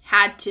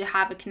had to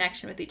have a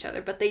connection with each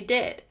other, but they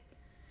did.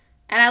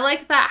 And I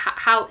like that,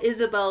 how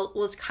Isabel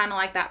was kind of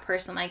like that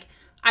person. Like,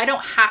 I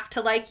don't have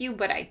to like you,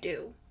 but I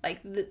do.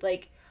 Like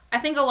I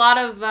think a lot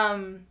of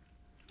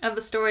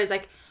the stories,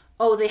 like,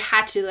 oh, they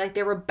had to, like,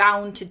 they were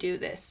bound to do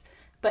this.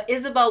 But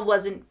Isabel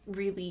wasn't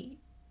really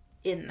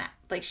in that.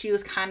 Like, she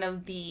was kind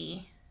of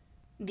the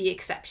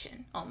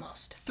exception,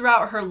 almost.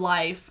 Throughout her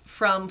life,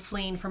 from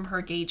fleeing from her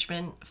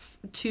engagement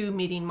to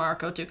meeting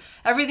Marco, to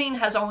everything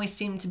has always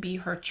seemed to be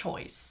her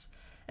choice.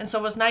 And so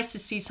it was nice to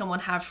see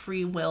someone have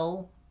free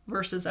will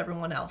versus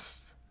everyone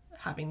else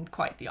having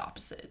quite the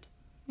opposite.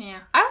 Yeah.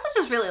 I also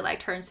just really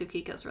liked her and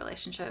Tsukiko's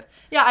relationship.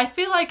 Yeah, I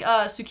feel like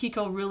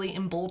Tsukiko really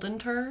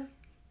emboldened her.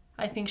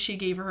 I think she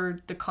gave her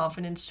the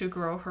confidence to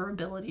grow her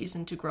abilities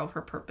and to grow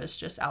her purpose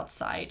just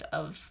outside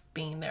of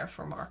being there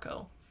for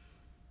Marco.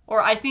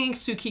 Or I think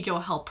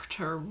Tsukiko helped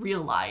her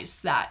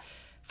realize that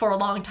for a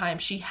long time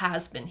she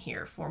has been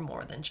here for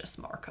more than just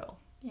Marco.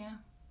 Yeah.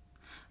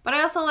 But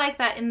I also like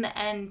that in the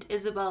end,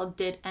 Isabel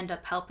did end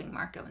up helping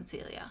Marco and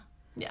Celia.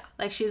 Yeah.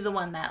 Like, she's the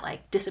one that,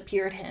 like,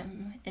 disappeared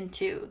him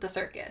into the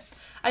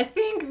circus. I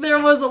think there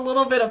was a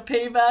little bit of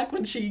payback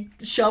when she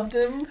shoved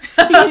him.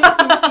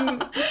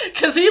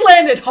 Because he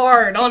landed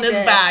hard on his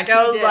back.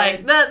 I was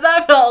like,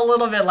 that felt a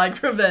little bit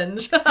like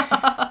revenge.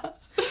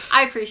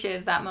 I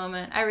appreciated that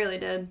moment. I really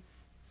did.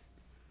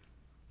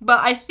 But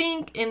I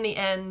think in the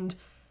end,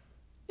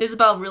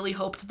 Isabel really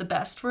hoped the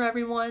best for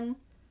everyone.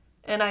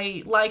 And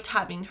I liked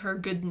having her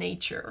good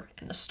nature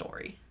in the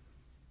story.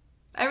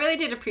 I really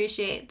did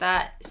appreciate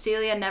that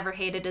Celia never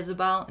hated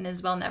Isabel and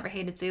Isabel never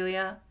hated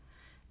Celia.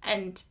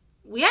 And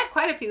we had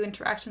quite a few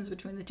interactions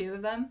between the two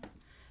of them.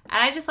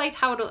 And I just liked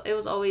how it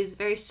was always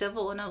very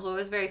civil and it was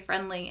always very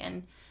friendly.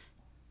 And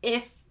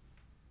if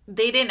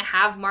they didn't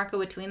have Marco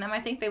between them,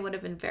 I think they would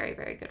have been very,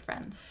 very good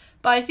friends.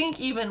 But I think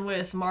even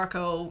with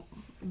Marco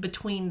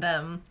between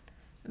them,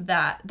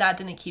 that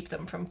didn't keep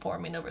them from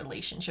forming a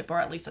relationship or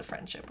at least a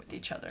friendship with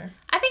each other.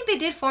 I think they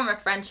did form a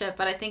friendship,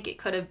 but I think it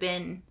could have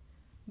been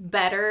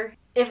better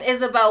if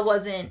Isabel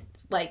wasn't,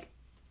 like,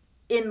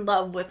 in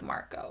love with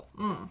Marco.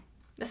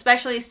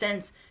 Especially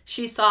since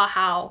she saw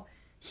how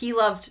he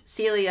loved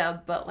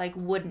Celia, but, like,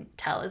 wouldn't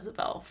tell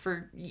Isabel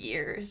for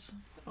years.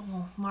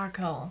 Oh,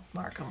 Marco.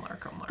 But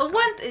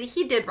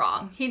he did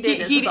wrong. He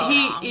did Isabel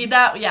wrong.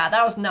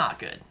 That was not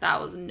good.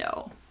 That was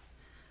no.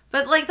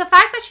 But, like, the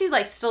fact that she,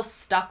 like, still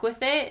stuck with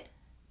it,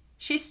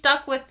 she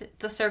stuck with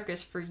the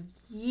circus for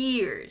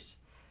years.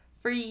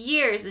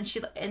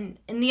 And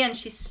in the end,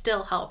 she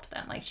still helped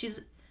them. Like, she's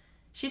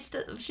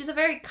a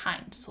very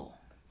kind soul.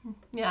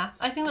 Yeah,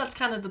 I think that's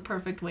kind of the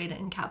perfect way to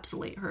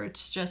encapsulate her.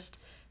 It's just,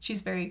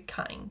 she's very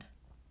kind.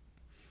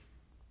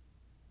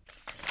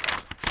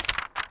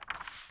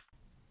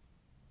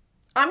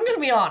 I'm going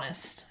to be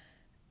honest.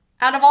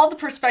 Out of all the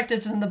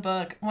perspectives in the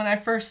book, when I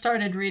first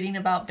started reading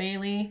about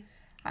Bailey,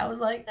 I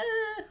was like,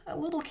 a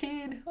little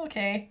kid,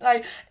 okay.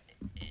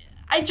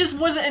 I just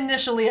wasn't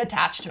initially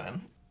attached to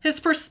him.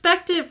 His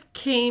perspective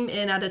came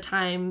in at a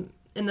time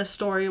in the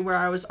story where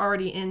I was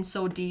already in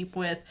so deep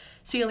with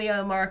Celia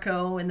and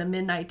Marco and the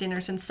midnight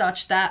dinners and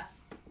such that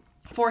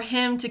for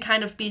him to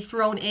kind of be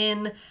thrown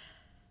in,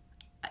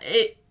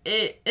 it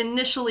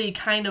initially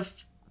kind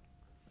of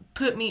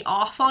put me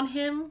off on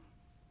him,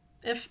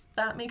 if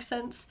that makes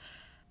sense.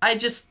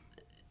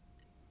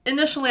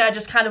 Initially I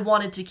just kind of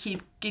wanted to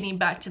keep getting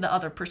back to the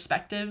other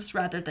perspectives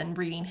rather than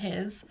reading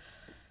his.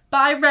 But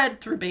I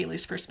read through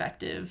Bailey's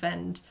perspective,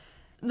 and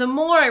the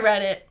more I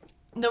read it,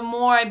 the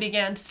more I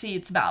began to see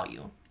its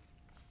value.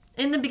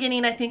 In the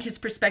beginning, I think his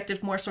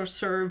perspective more so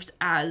served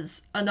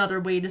as another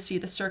way to see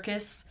the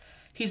circus.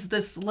 He's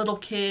this little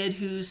kid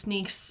who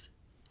sneaks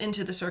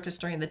into the circus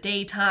during the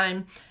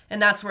daytime,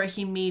 and that's where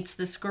he meets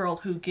this girl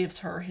who gives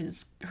her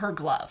her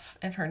glove,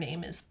 and her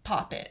name is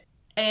Poppet.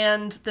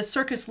 And the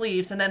circus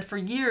leaves, and then for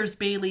years,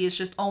 Bailey is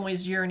just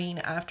always yearning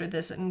after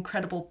this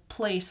incredible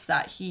place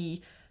that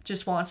he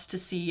just wants to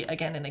see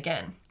again and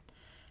again.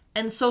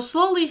 And so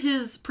slowly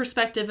his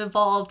perspective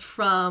evolved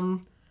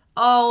from,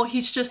 oh,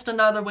 he's just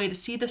another way to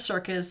see the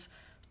circus,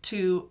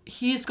 to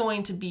he's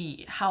going to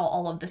be how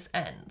all of this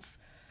ends.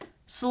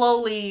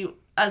 Slowly,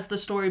 as the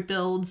story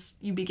builds,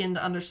 you begin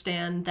to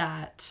understand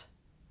that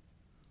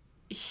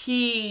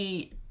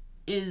he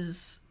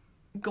is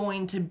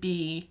going to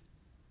be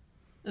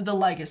the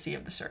legacy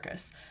of the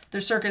circus. The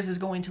circus is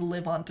going to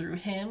live on through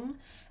him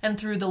and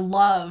through the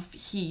love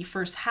he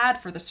first had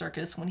for the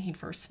circus when he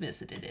first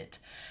visited it.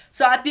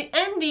 So at the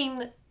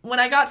ending, when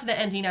I got to the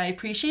ending, I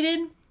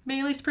appreciated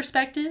Bailey's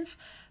perspective,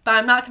 but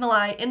I'm not gonna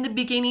lie, in the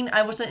beginning,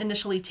 I wasn't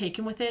initially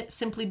taken with it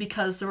simply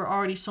because there were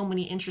already so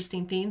many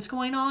interesting things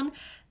going on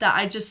that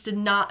I just did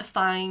not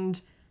find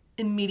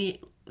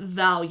immediate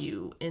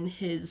value in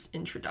his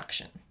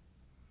introduction.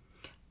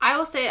 I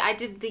will say I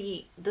did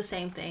the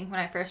same thing when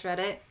I first read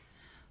it,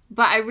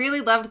 but I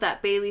really loved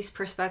that Bailey's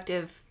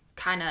perspective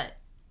kind of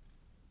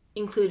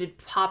included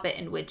Poppet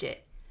and Widget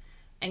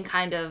and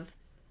kind of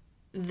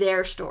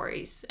their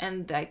stories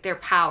and like their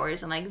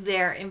powers and like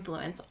their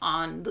influence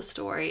on the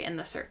story and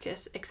the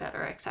circus,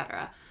 etc.,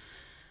 etc.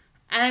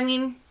 And I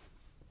mean,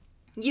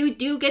 you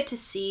do get to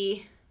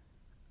see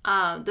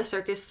the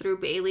circus through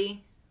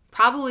Bailey,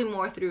 probably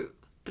more through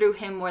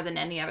him more than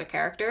any other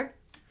character,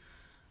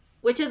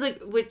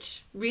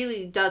 which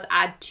really does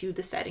add to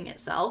the setting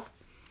itself.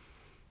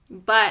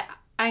 But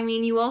I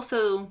mean, you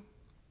also,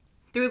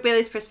 through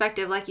Bailey's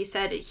perspective, like you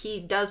said, he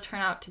does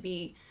turn out to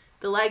be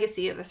the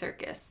legacy of the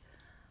circus.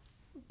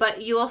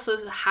 But you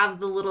also have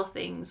the little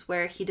things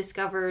where he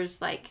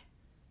discovers, like,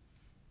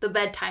 the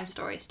bedtime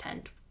stories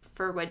tent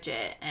for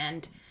Widget,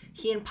 and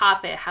he and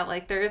Poppet have,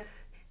 like, their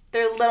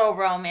little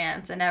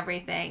romance and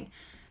everything.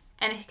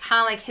 And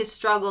kind of, like, his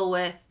struggle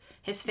with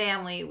his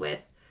family with,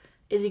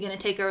 is he going to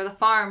take over the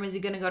farm? Is he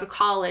going to go to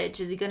college?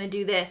 Is he going to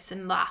do this?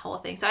 And that whole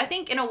thing. So I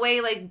think in a way,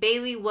 like,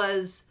 Bailey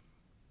was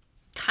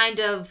kind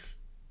of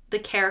the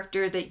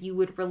character that you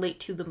would relate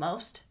to the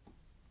most.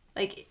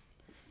 Like,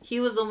 he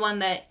was the one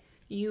that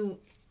you,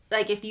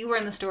 like, if you were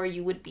in the story,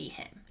 you would be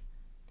him.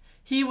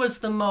 He was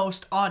the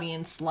most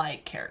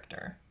audience-like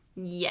character.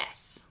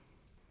 Yes.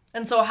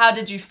 And so how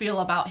did you feel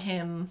about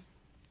him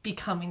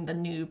becoming the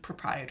new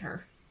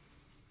proprietor?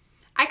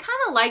 I kind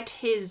of liked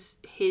his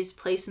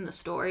place in the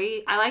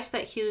story. I liked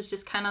that he was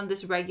just kind of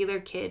this regular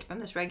kid from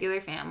this regular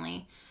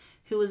family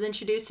who was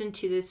introduced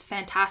into this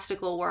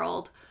fantastical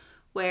world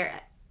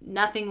where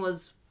nothing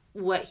was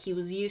what he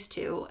was used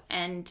to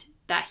and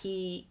that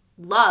he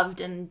loved.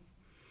 And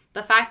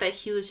the fact that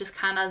he was just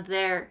kind of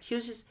there, he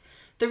was just,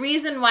 the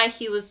reason why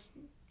he was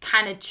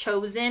kind of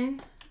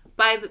chosen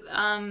by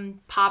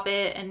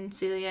Poppet and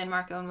Celia and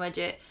Marco and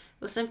Widget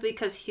was simply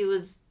because he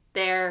was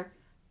there.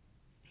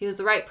 He was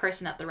the right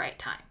person at the right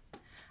time.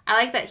 I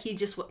like that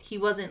he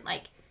wasn't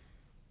like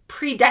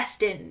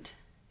predestined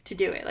to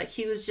do it. Like,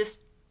 he was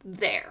just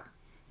there.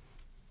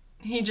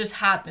 He just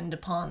happened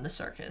upon the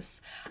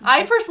circus.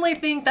 I personally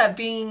think that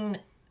being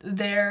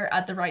there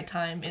at the right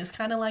time is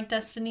kind of like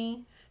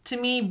destiny. To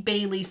me,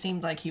 Bailey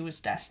seemed like he was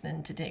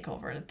destined to take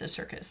over the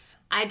circus.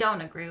 I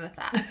don't agree with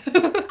that.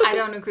 I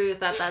don't agree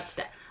with that.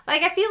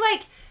 Like, I feel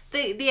like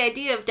the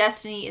idea of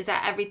destiny is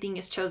that everything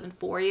is chosen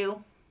for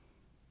you.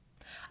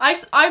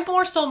 I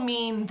more so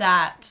mean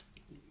that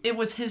it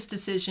was his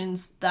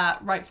decisions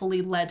that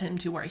rightfully led him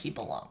to where he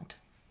belonged.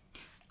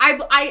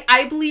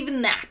 I believe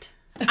in that.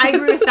 I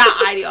agree with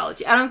that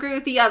ideology. I don't agree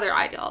with the other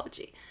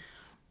ideology.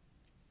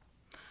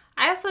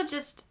 I also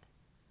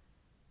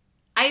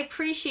I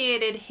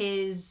appreciated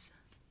his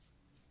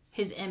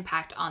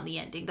impact on the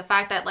ending. The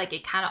fact that, like,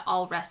 it kind of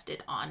all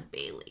rested on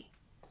Bailey.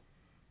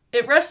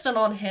 It rested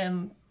on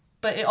him,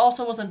 but it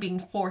also wasn't being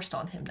forced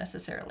on him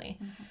necessarily.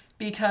 Mm-hmm.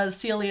 Because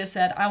Celia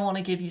said, I want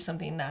to give you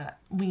something that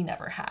we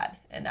never had,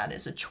 and that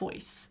is a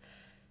choice.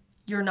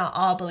 You're not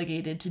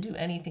obligated to do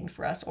anything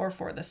for us or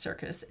for the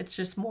circus. It's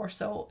just more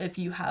so if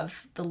you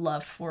have the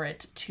love for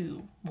it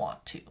to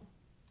want to.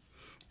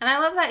 And I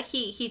love that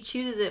he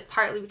chooses it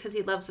partly because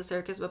he loves the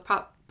circus, but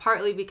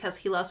partly because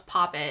he loves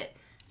Poppet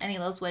and he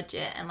loves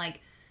Widget and, like,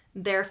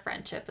 their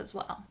friendship as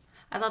well.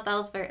 I thought that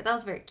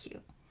was very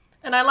cute.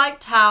 And I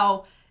liked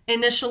how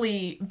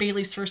initially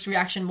Bailey's first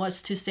reaction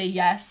was to say,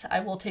 yes, I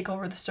will take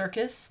over the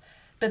circus.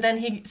 But then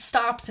he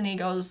stops and he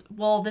goes,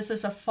 well, this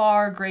is a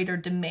far greater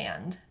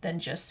demand than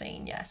just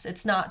saying yes.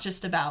 It's not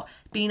just about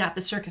being at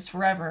the circus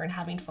forever and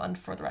having fun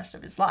for the rest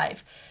of his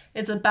life.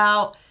 It's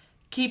about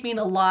keeping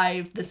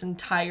alive this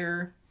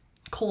entire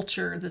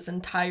culture, this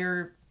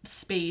entire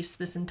space,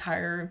 this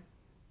entire,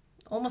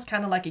 almost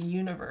kind of like a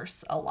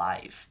universe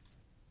alive.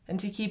 And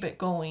to keep it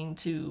going,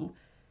 to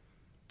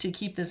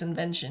keep this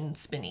invention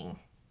spinning.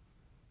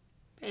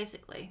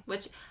 Basically.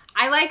 Which,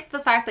 I like the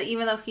fact that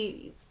even though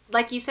he,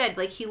 like you said,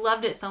 like, he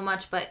loved it so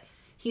much, but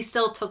he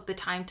still took the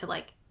time to,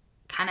 like,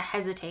 kind of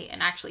hesitate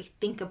and actually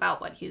think about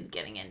what he was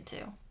getting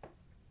into.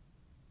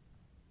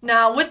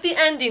 Now, with the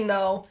ending,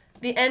 though,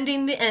 the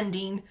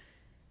ending,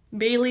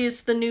 Bailey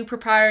is the new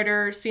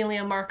proprietor,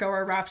 Celia and Marco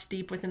are wrapped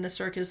deep within the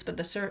circus, but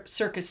the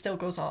circus still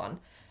goes on.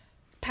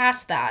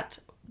 Past that,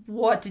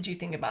 what did you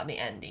think about the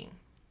ending?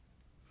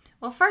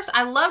 Well, first,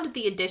 I loved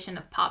the addition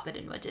of Poppet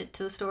and Widget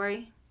to the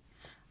story.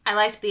 I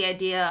liked the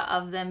idea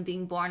of them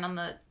being born on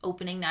the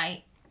opening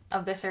night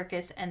of the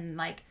circus and,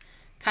 like,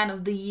 kind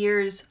of the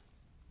years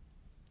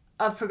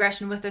of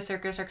progression with the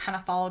circus are kind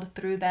of followed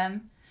through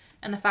them.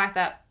 And the fact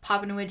that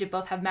Poppet and Widget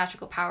both have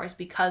magical powers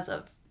because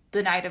of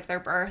the night of their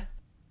birth.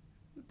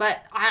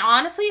 But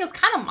honestly, it was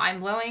kind of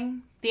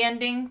mind-blowing, the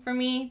ending for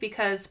me,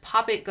 because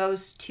Poppet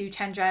goes to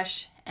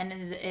Chandresh and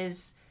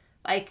is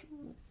like,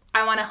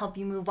 I want to help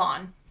you move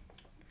on.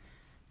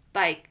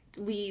 Like,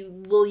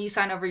 will you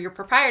sign over your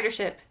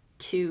proprietorship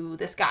to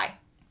this guy,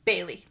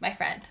 Bailey, my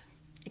friend,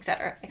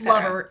 etc., etc.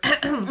 Lover.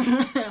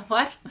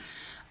 What?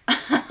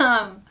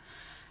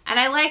 And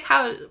I like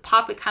how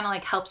Poppet kind of,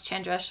 like, helps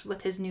Chandresh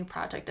with his new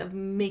project of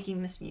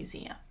making this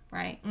museum,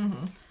 right?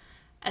 Mm-hmm.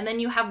 And then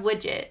you have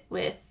Widget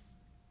with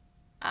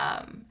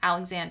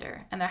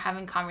Alexander, and they're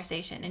having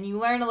conversation, and you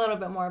learn a little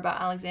bit more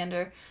about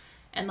Alexander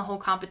and the whole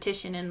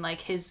competition and,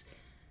 like, his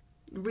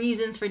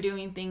reasons for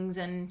doing things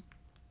and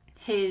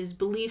his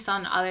beliefs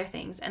on other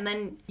things. And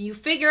then you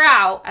figure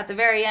out at the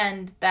very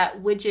end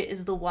that Widget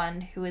is the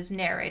one who is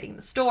narrating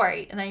the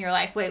story. And then you're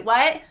like, wait,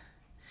 what?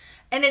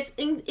 And it's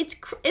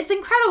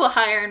incredible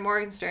how Aaron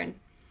Morgenstern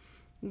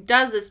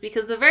does this,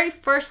 because the very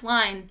first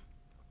line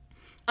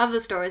of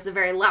the story is the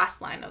very last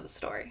line of the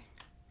story,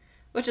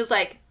 which is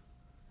like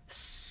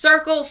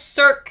circle,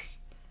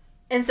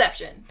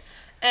 inception.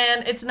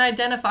 And it's an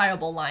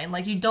identifiable line.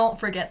 Like, you don't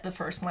forget the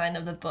first line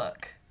of the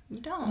book. You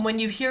don't. When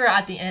you hear it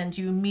at the end,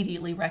 you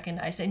immediately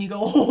recognize it and you go,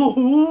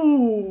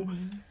 oh.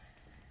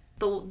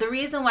 The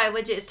reason why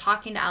Widget is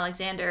talking to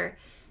Alexander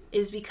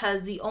is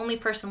because the only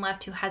person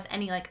left who has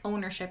any, like,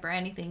 ownership or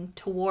anything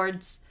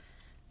towards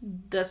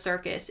the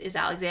circus is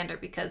Alexander,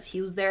 because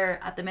he was there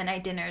at the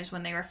midnight dinners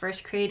when they were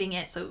first creating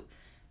it, so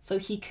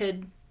he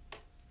could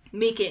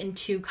make it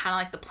into kind of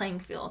like the playing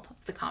field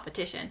of the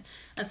competition.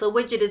 And so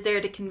Widget is there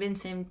to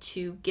convince him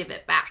to give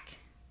it back.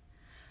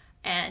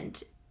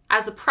 And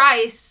as a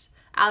price,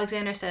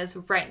 Alexander says,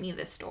 write me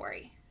this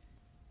story.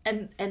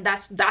 And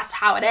that's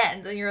how it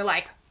ends. And you're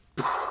like,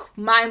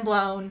 mind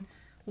blown.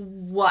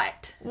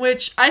 What?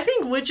 Which I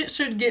think Widget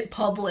should get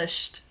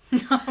published.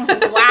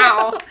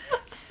 Wow.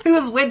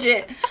 Who's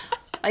Widget?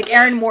 Like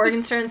Aaron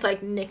Morgenstern's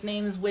like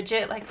nickname's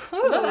Widget. Like,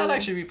 who? That'd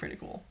actually be pretty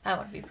cool. That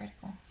would be pretty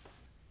cool.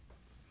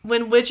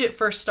 When Widget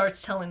first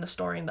starts telling the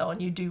story, though,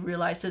 and you do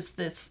realize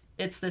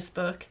it's this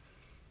book,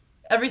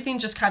 everything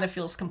just kind of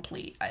feels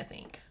complete, I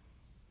think.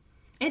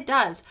 It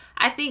does.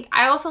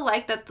 I also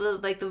like that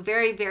the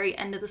very, very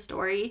end of the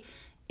story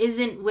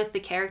isn't with the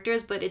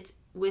characters, but it's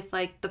with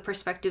like the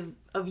perspective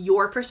of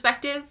your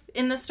perspective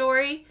in the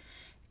story,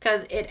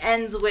 because it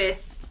ends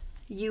with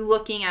you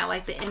looking at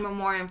like the in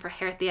memoriam for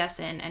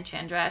Herthiesen and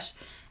Chandresh,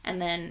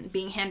 and then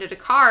being handed a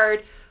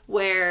card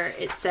where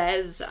it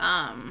says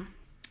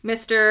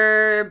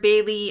Mr.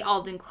 Bailey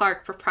Alden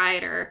Clark,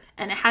 proprietor,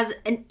 and it has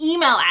an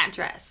email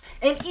address.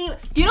 Do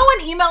you know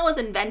when email was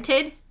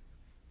invented?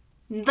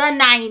 The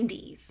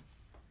 90s.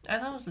 I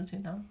thought it was in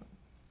 2000.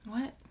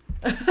 What?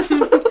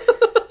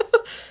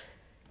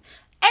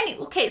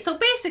 Okay, so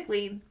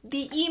basically,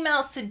 the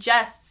email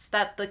suggests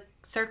that the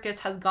circus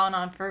has gone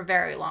on for a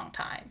very long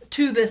time.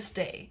 To this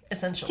day,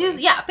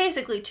 essentially.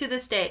 Basically, to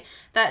this day.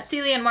 That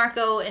Celia and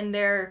Marco in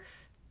their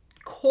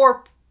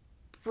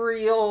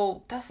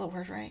corporeal... That's the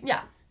word, right?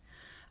 Yeah.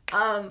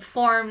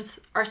 Forms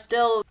are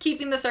still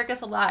keeping the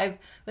circus alive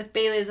with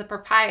Bailey as a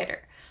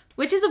proprietor,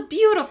 which is a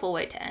beautiful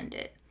way to end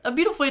it. A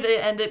beautiful way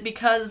to end it,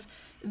 because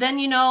then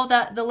you know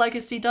that the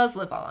legacy does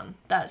live on,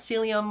 that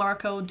Celia and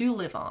Marco do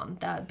live on,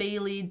 that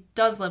Bailey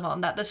does live on,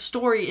 that the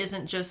story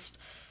isn't just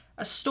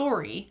a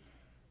story,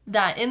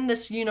 that in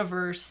this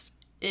universe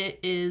it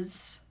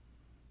is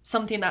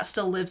something that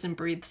still lives and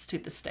breathes to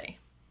this day.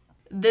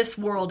 This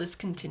world is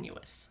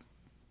continuous.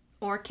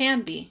 Or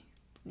can be,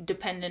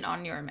 dependent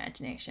on your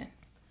imagination.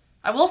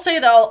 I will say,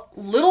 though,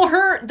 little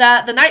hurt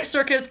that the night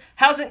circus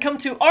hasn't come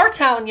to our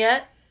town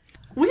yet.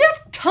 We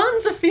have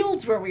tons of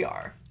fields where we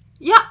are.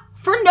 Yeah,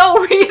 for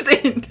no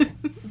reason.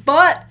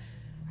 But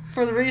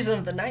for the reason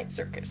of the night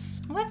circus.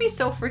 Well, that'd be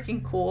so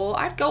freaking cool.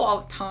 I'd go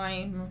all the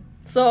time.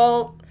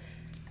 So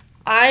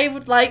I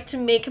would like to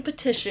make a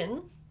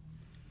petition.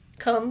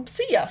 Come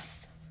see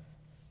us.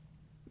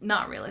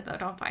 Not really, though.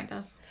 Don't find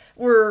us.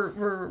 We're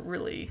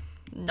really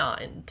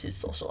not into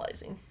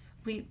socializing.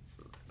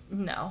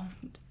 No.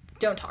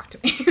 Don't talk to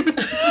me.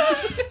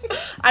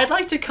 I'd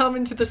like to come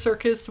into the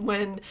circus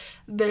when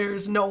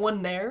there's no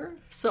one there.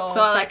 So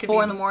like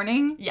 4 in the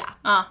morning? Yeah.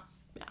 Yeah.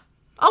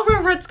 I'll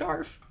wear a red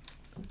scarf.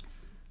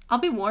 I'll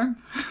be warm.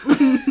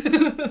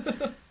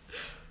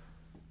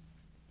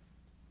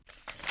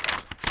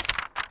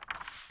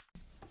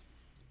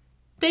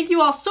 Thank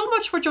you all so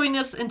much for joining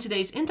us in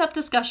today's in-depth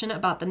discussion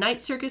about The Night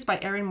Circus by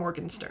Aaron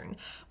Morgenstern.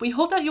 We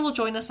hope that you will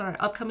join us on our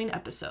upcoming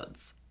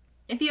episodes.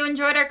 If you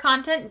enjoyed our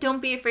content,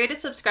 don't be afraid to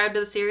subscribe to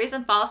the series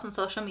and follow us on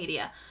social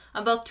media.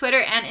 On both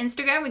Twitter and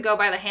Instagram, we go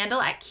by the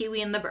handle at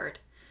Kiwi and the Bird.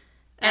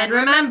 And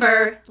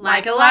remember,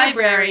 like a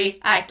library,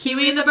 at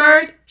Kiwi and the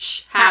Bird,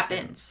 shh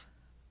happens.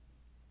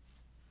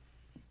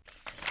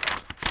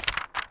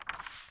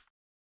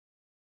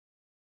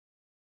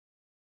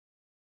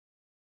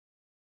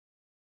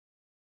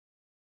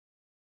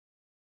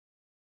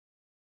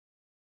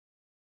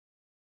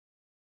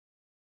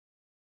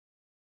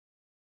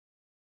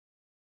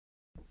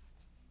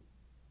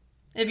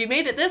 If you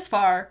made it this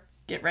far,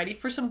 get ready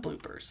for some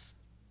bloopers.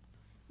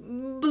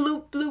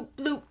 Bloop, bloop,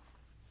 bloop.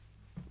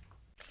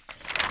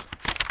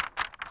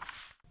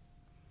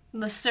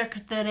 The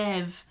Cirque de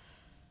Rêve.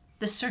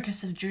 The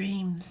Circus of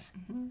Dreams.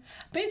 Mm-hmm.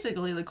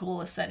 Basically the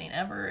coolest setting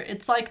ever.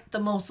 It's like the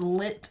most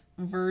lit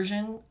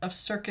version of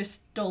Circus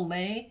Dole.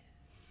 Did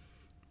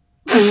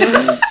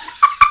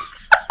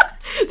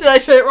I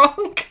say it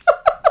wrong?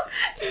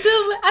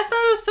 I thought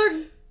it was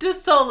Cirque du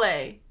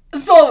Soleil.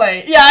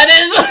 Soleil. Yeah, it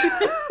is.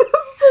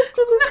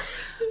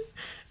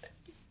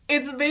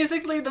 It's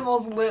basically the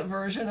most lit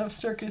version of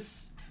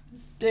Circus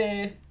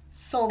de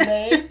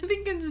Soleil. I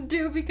think it's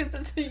due because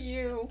it's a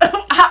U.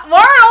 Why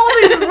are all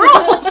these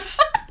rules?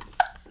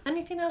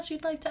 Anything else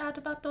you'd like to add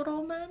about the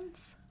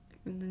romance?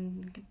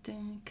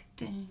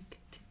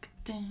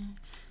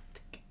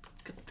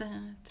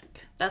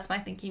 That's my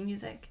thinking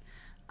music.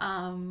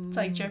 It's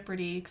like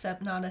Jeopardy,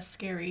 except not as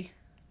scary.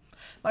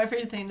 My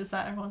favorite thing is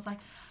that everyone's like,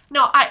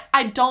 no,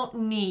 I don't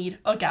need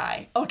a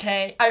guy,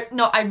 okay?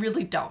 I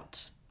really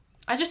don't.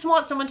 I just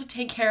want someone to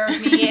take care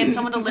of me and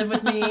someone to live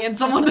with me and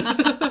someone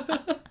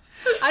to...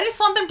 I just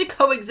want them to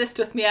coexist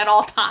with me at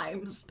all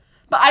times.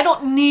 But I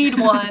don't need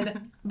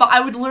one. But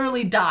I would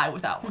literally die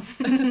without one.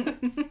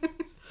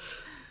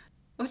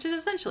 Which is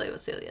essentially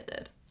what Celia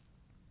did.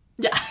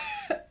 Yeah.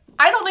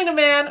 I don't need a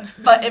man,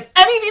 but if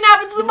anything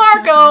happens to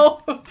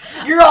Marco,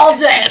 you're all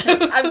dead.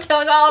 I'm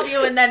killing all of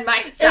you and then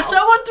myself. If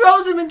someone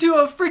throws him into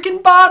a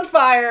freaking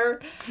bonfire,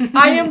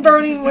 I am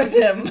burning with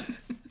him.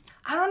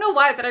 I don't know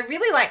why, but I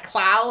really like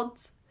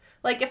clouds.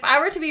 Like, if I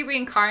were to be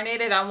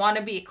reincarnated, I want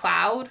to be a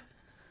cloud.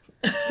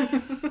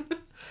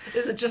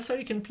 Is it just so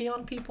you can pee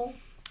on people?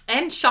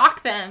 And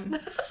shock them.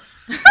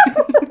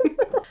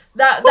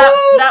 That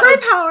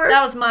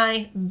was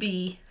my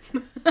B.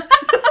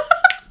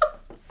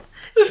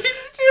 Did you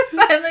just do a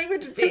sign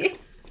language B?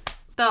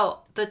 Though,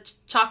 the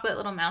chocolate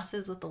little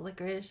mouses with the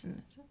licorice,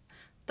 and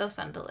those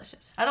sound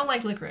delicious. I don't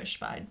like licorice,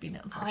 but I'd be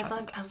down for I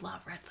chocolate.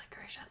 love red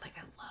licorice. I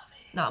love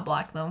it. Not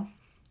black, though.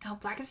 Oh,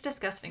 black is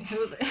disgusting.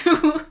 Who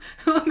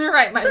in their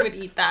right mind would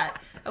eat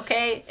that?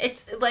 Okay?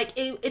 It's like,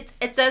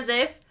 it's as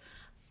if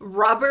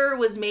rubber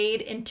was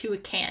made into a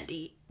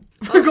candy.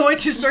 We're going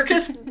to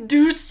Circus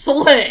du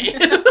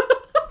Soleil.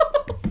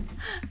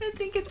 I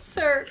think it's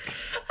Cirque.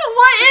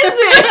 What is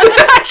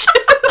it?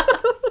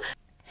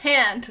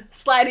 Hand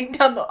sliding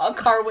down a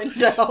car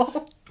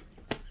window.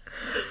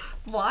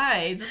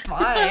 Why? Just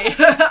why?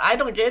 I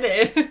don't get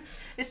it.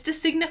 It's to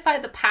signify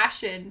the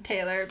passion,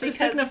 Taylor. To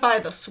signify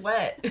the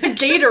sweat.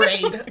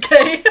 Gatorade,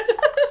 okay?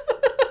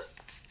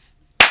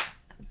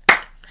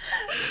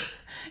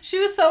 She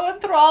was so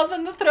enthralled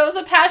in the throes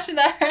of passion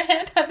that her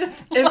hand had to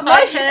slide If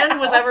my hand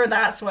was ever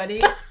that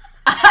sweaty,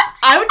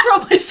 I would throw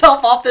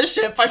myself off this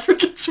ship. I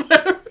freaking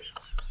swear.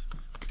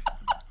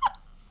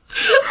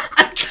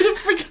 I couldn't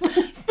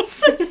freaking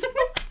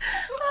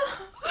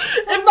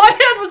if my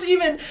hand was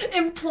even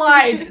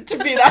implied to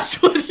be that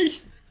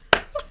sweaty,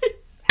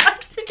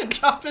 I'd freaking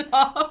chop it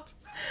off.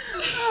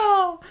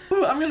 Oh,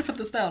 ooh, I'm gonna put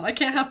this down. I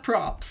can't have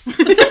props.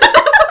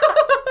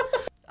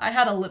 I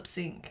had a lip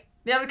sync.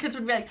 The other kids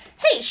would be like,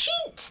 hey,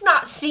 she's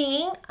not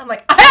singing. I'm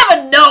like, I have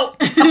a note,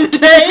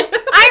 okay?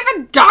 I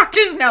have a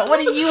doctor's note. What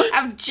do you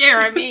have,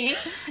 Jeremy?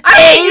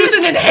 I use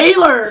an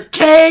inhaler,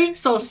 okay?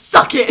 So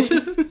suck it.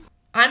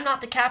 I'm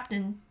not the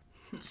captain,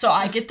 so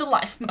I get the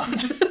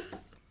lifeboat.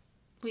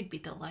 We'd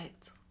beat the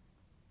lights.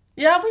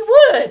 Yeah, we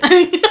would.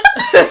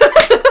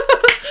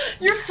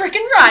 You're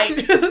freaking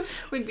right.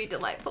 We'd be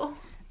delightful.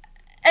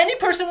 Any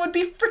person would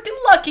be freaking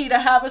lucky to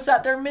have us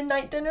at their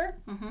midnight dinner.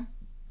 Mm-hmm.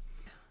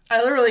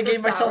 I literally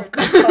gave myself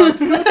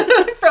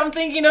goosebumps from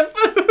thinking of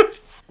food.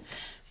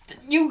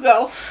 You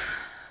go.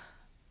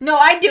 No,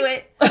 I do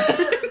it.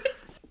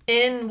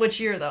 In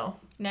which year, though?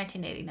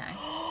 1989.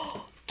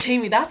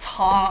 Tammy, that's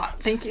hot.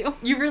 Thank you.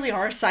 You really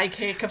are a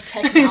psychic of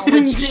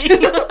technology.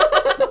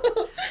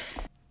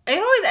 It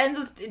always ends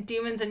with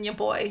demons and your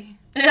boy.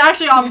 It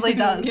actually often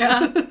does.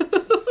 Yeah.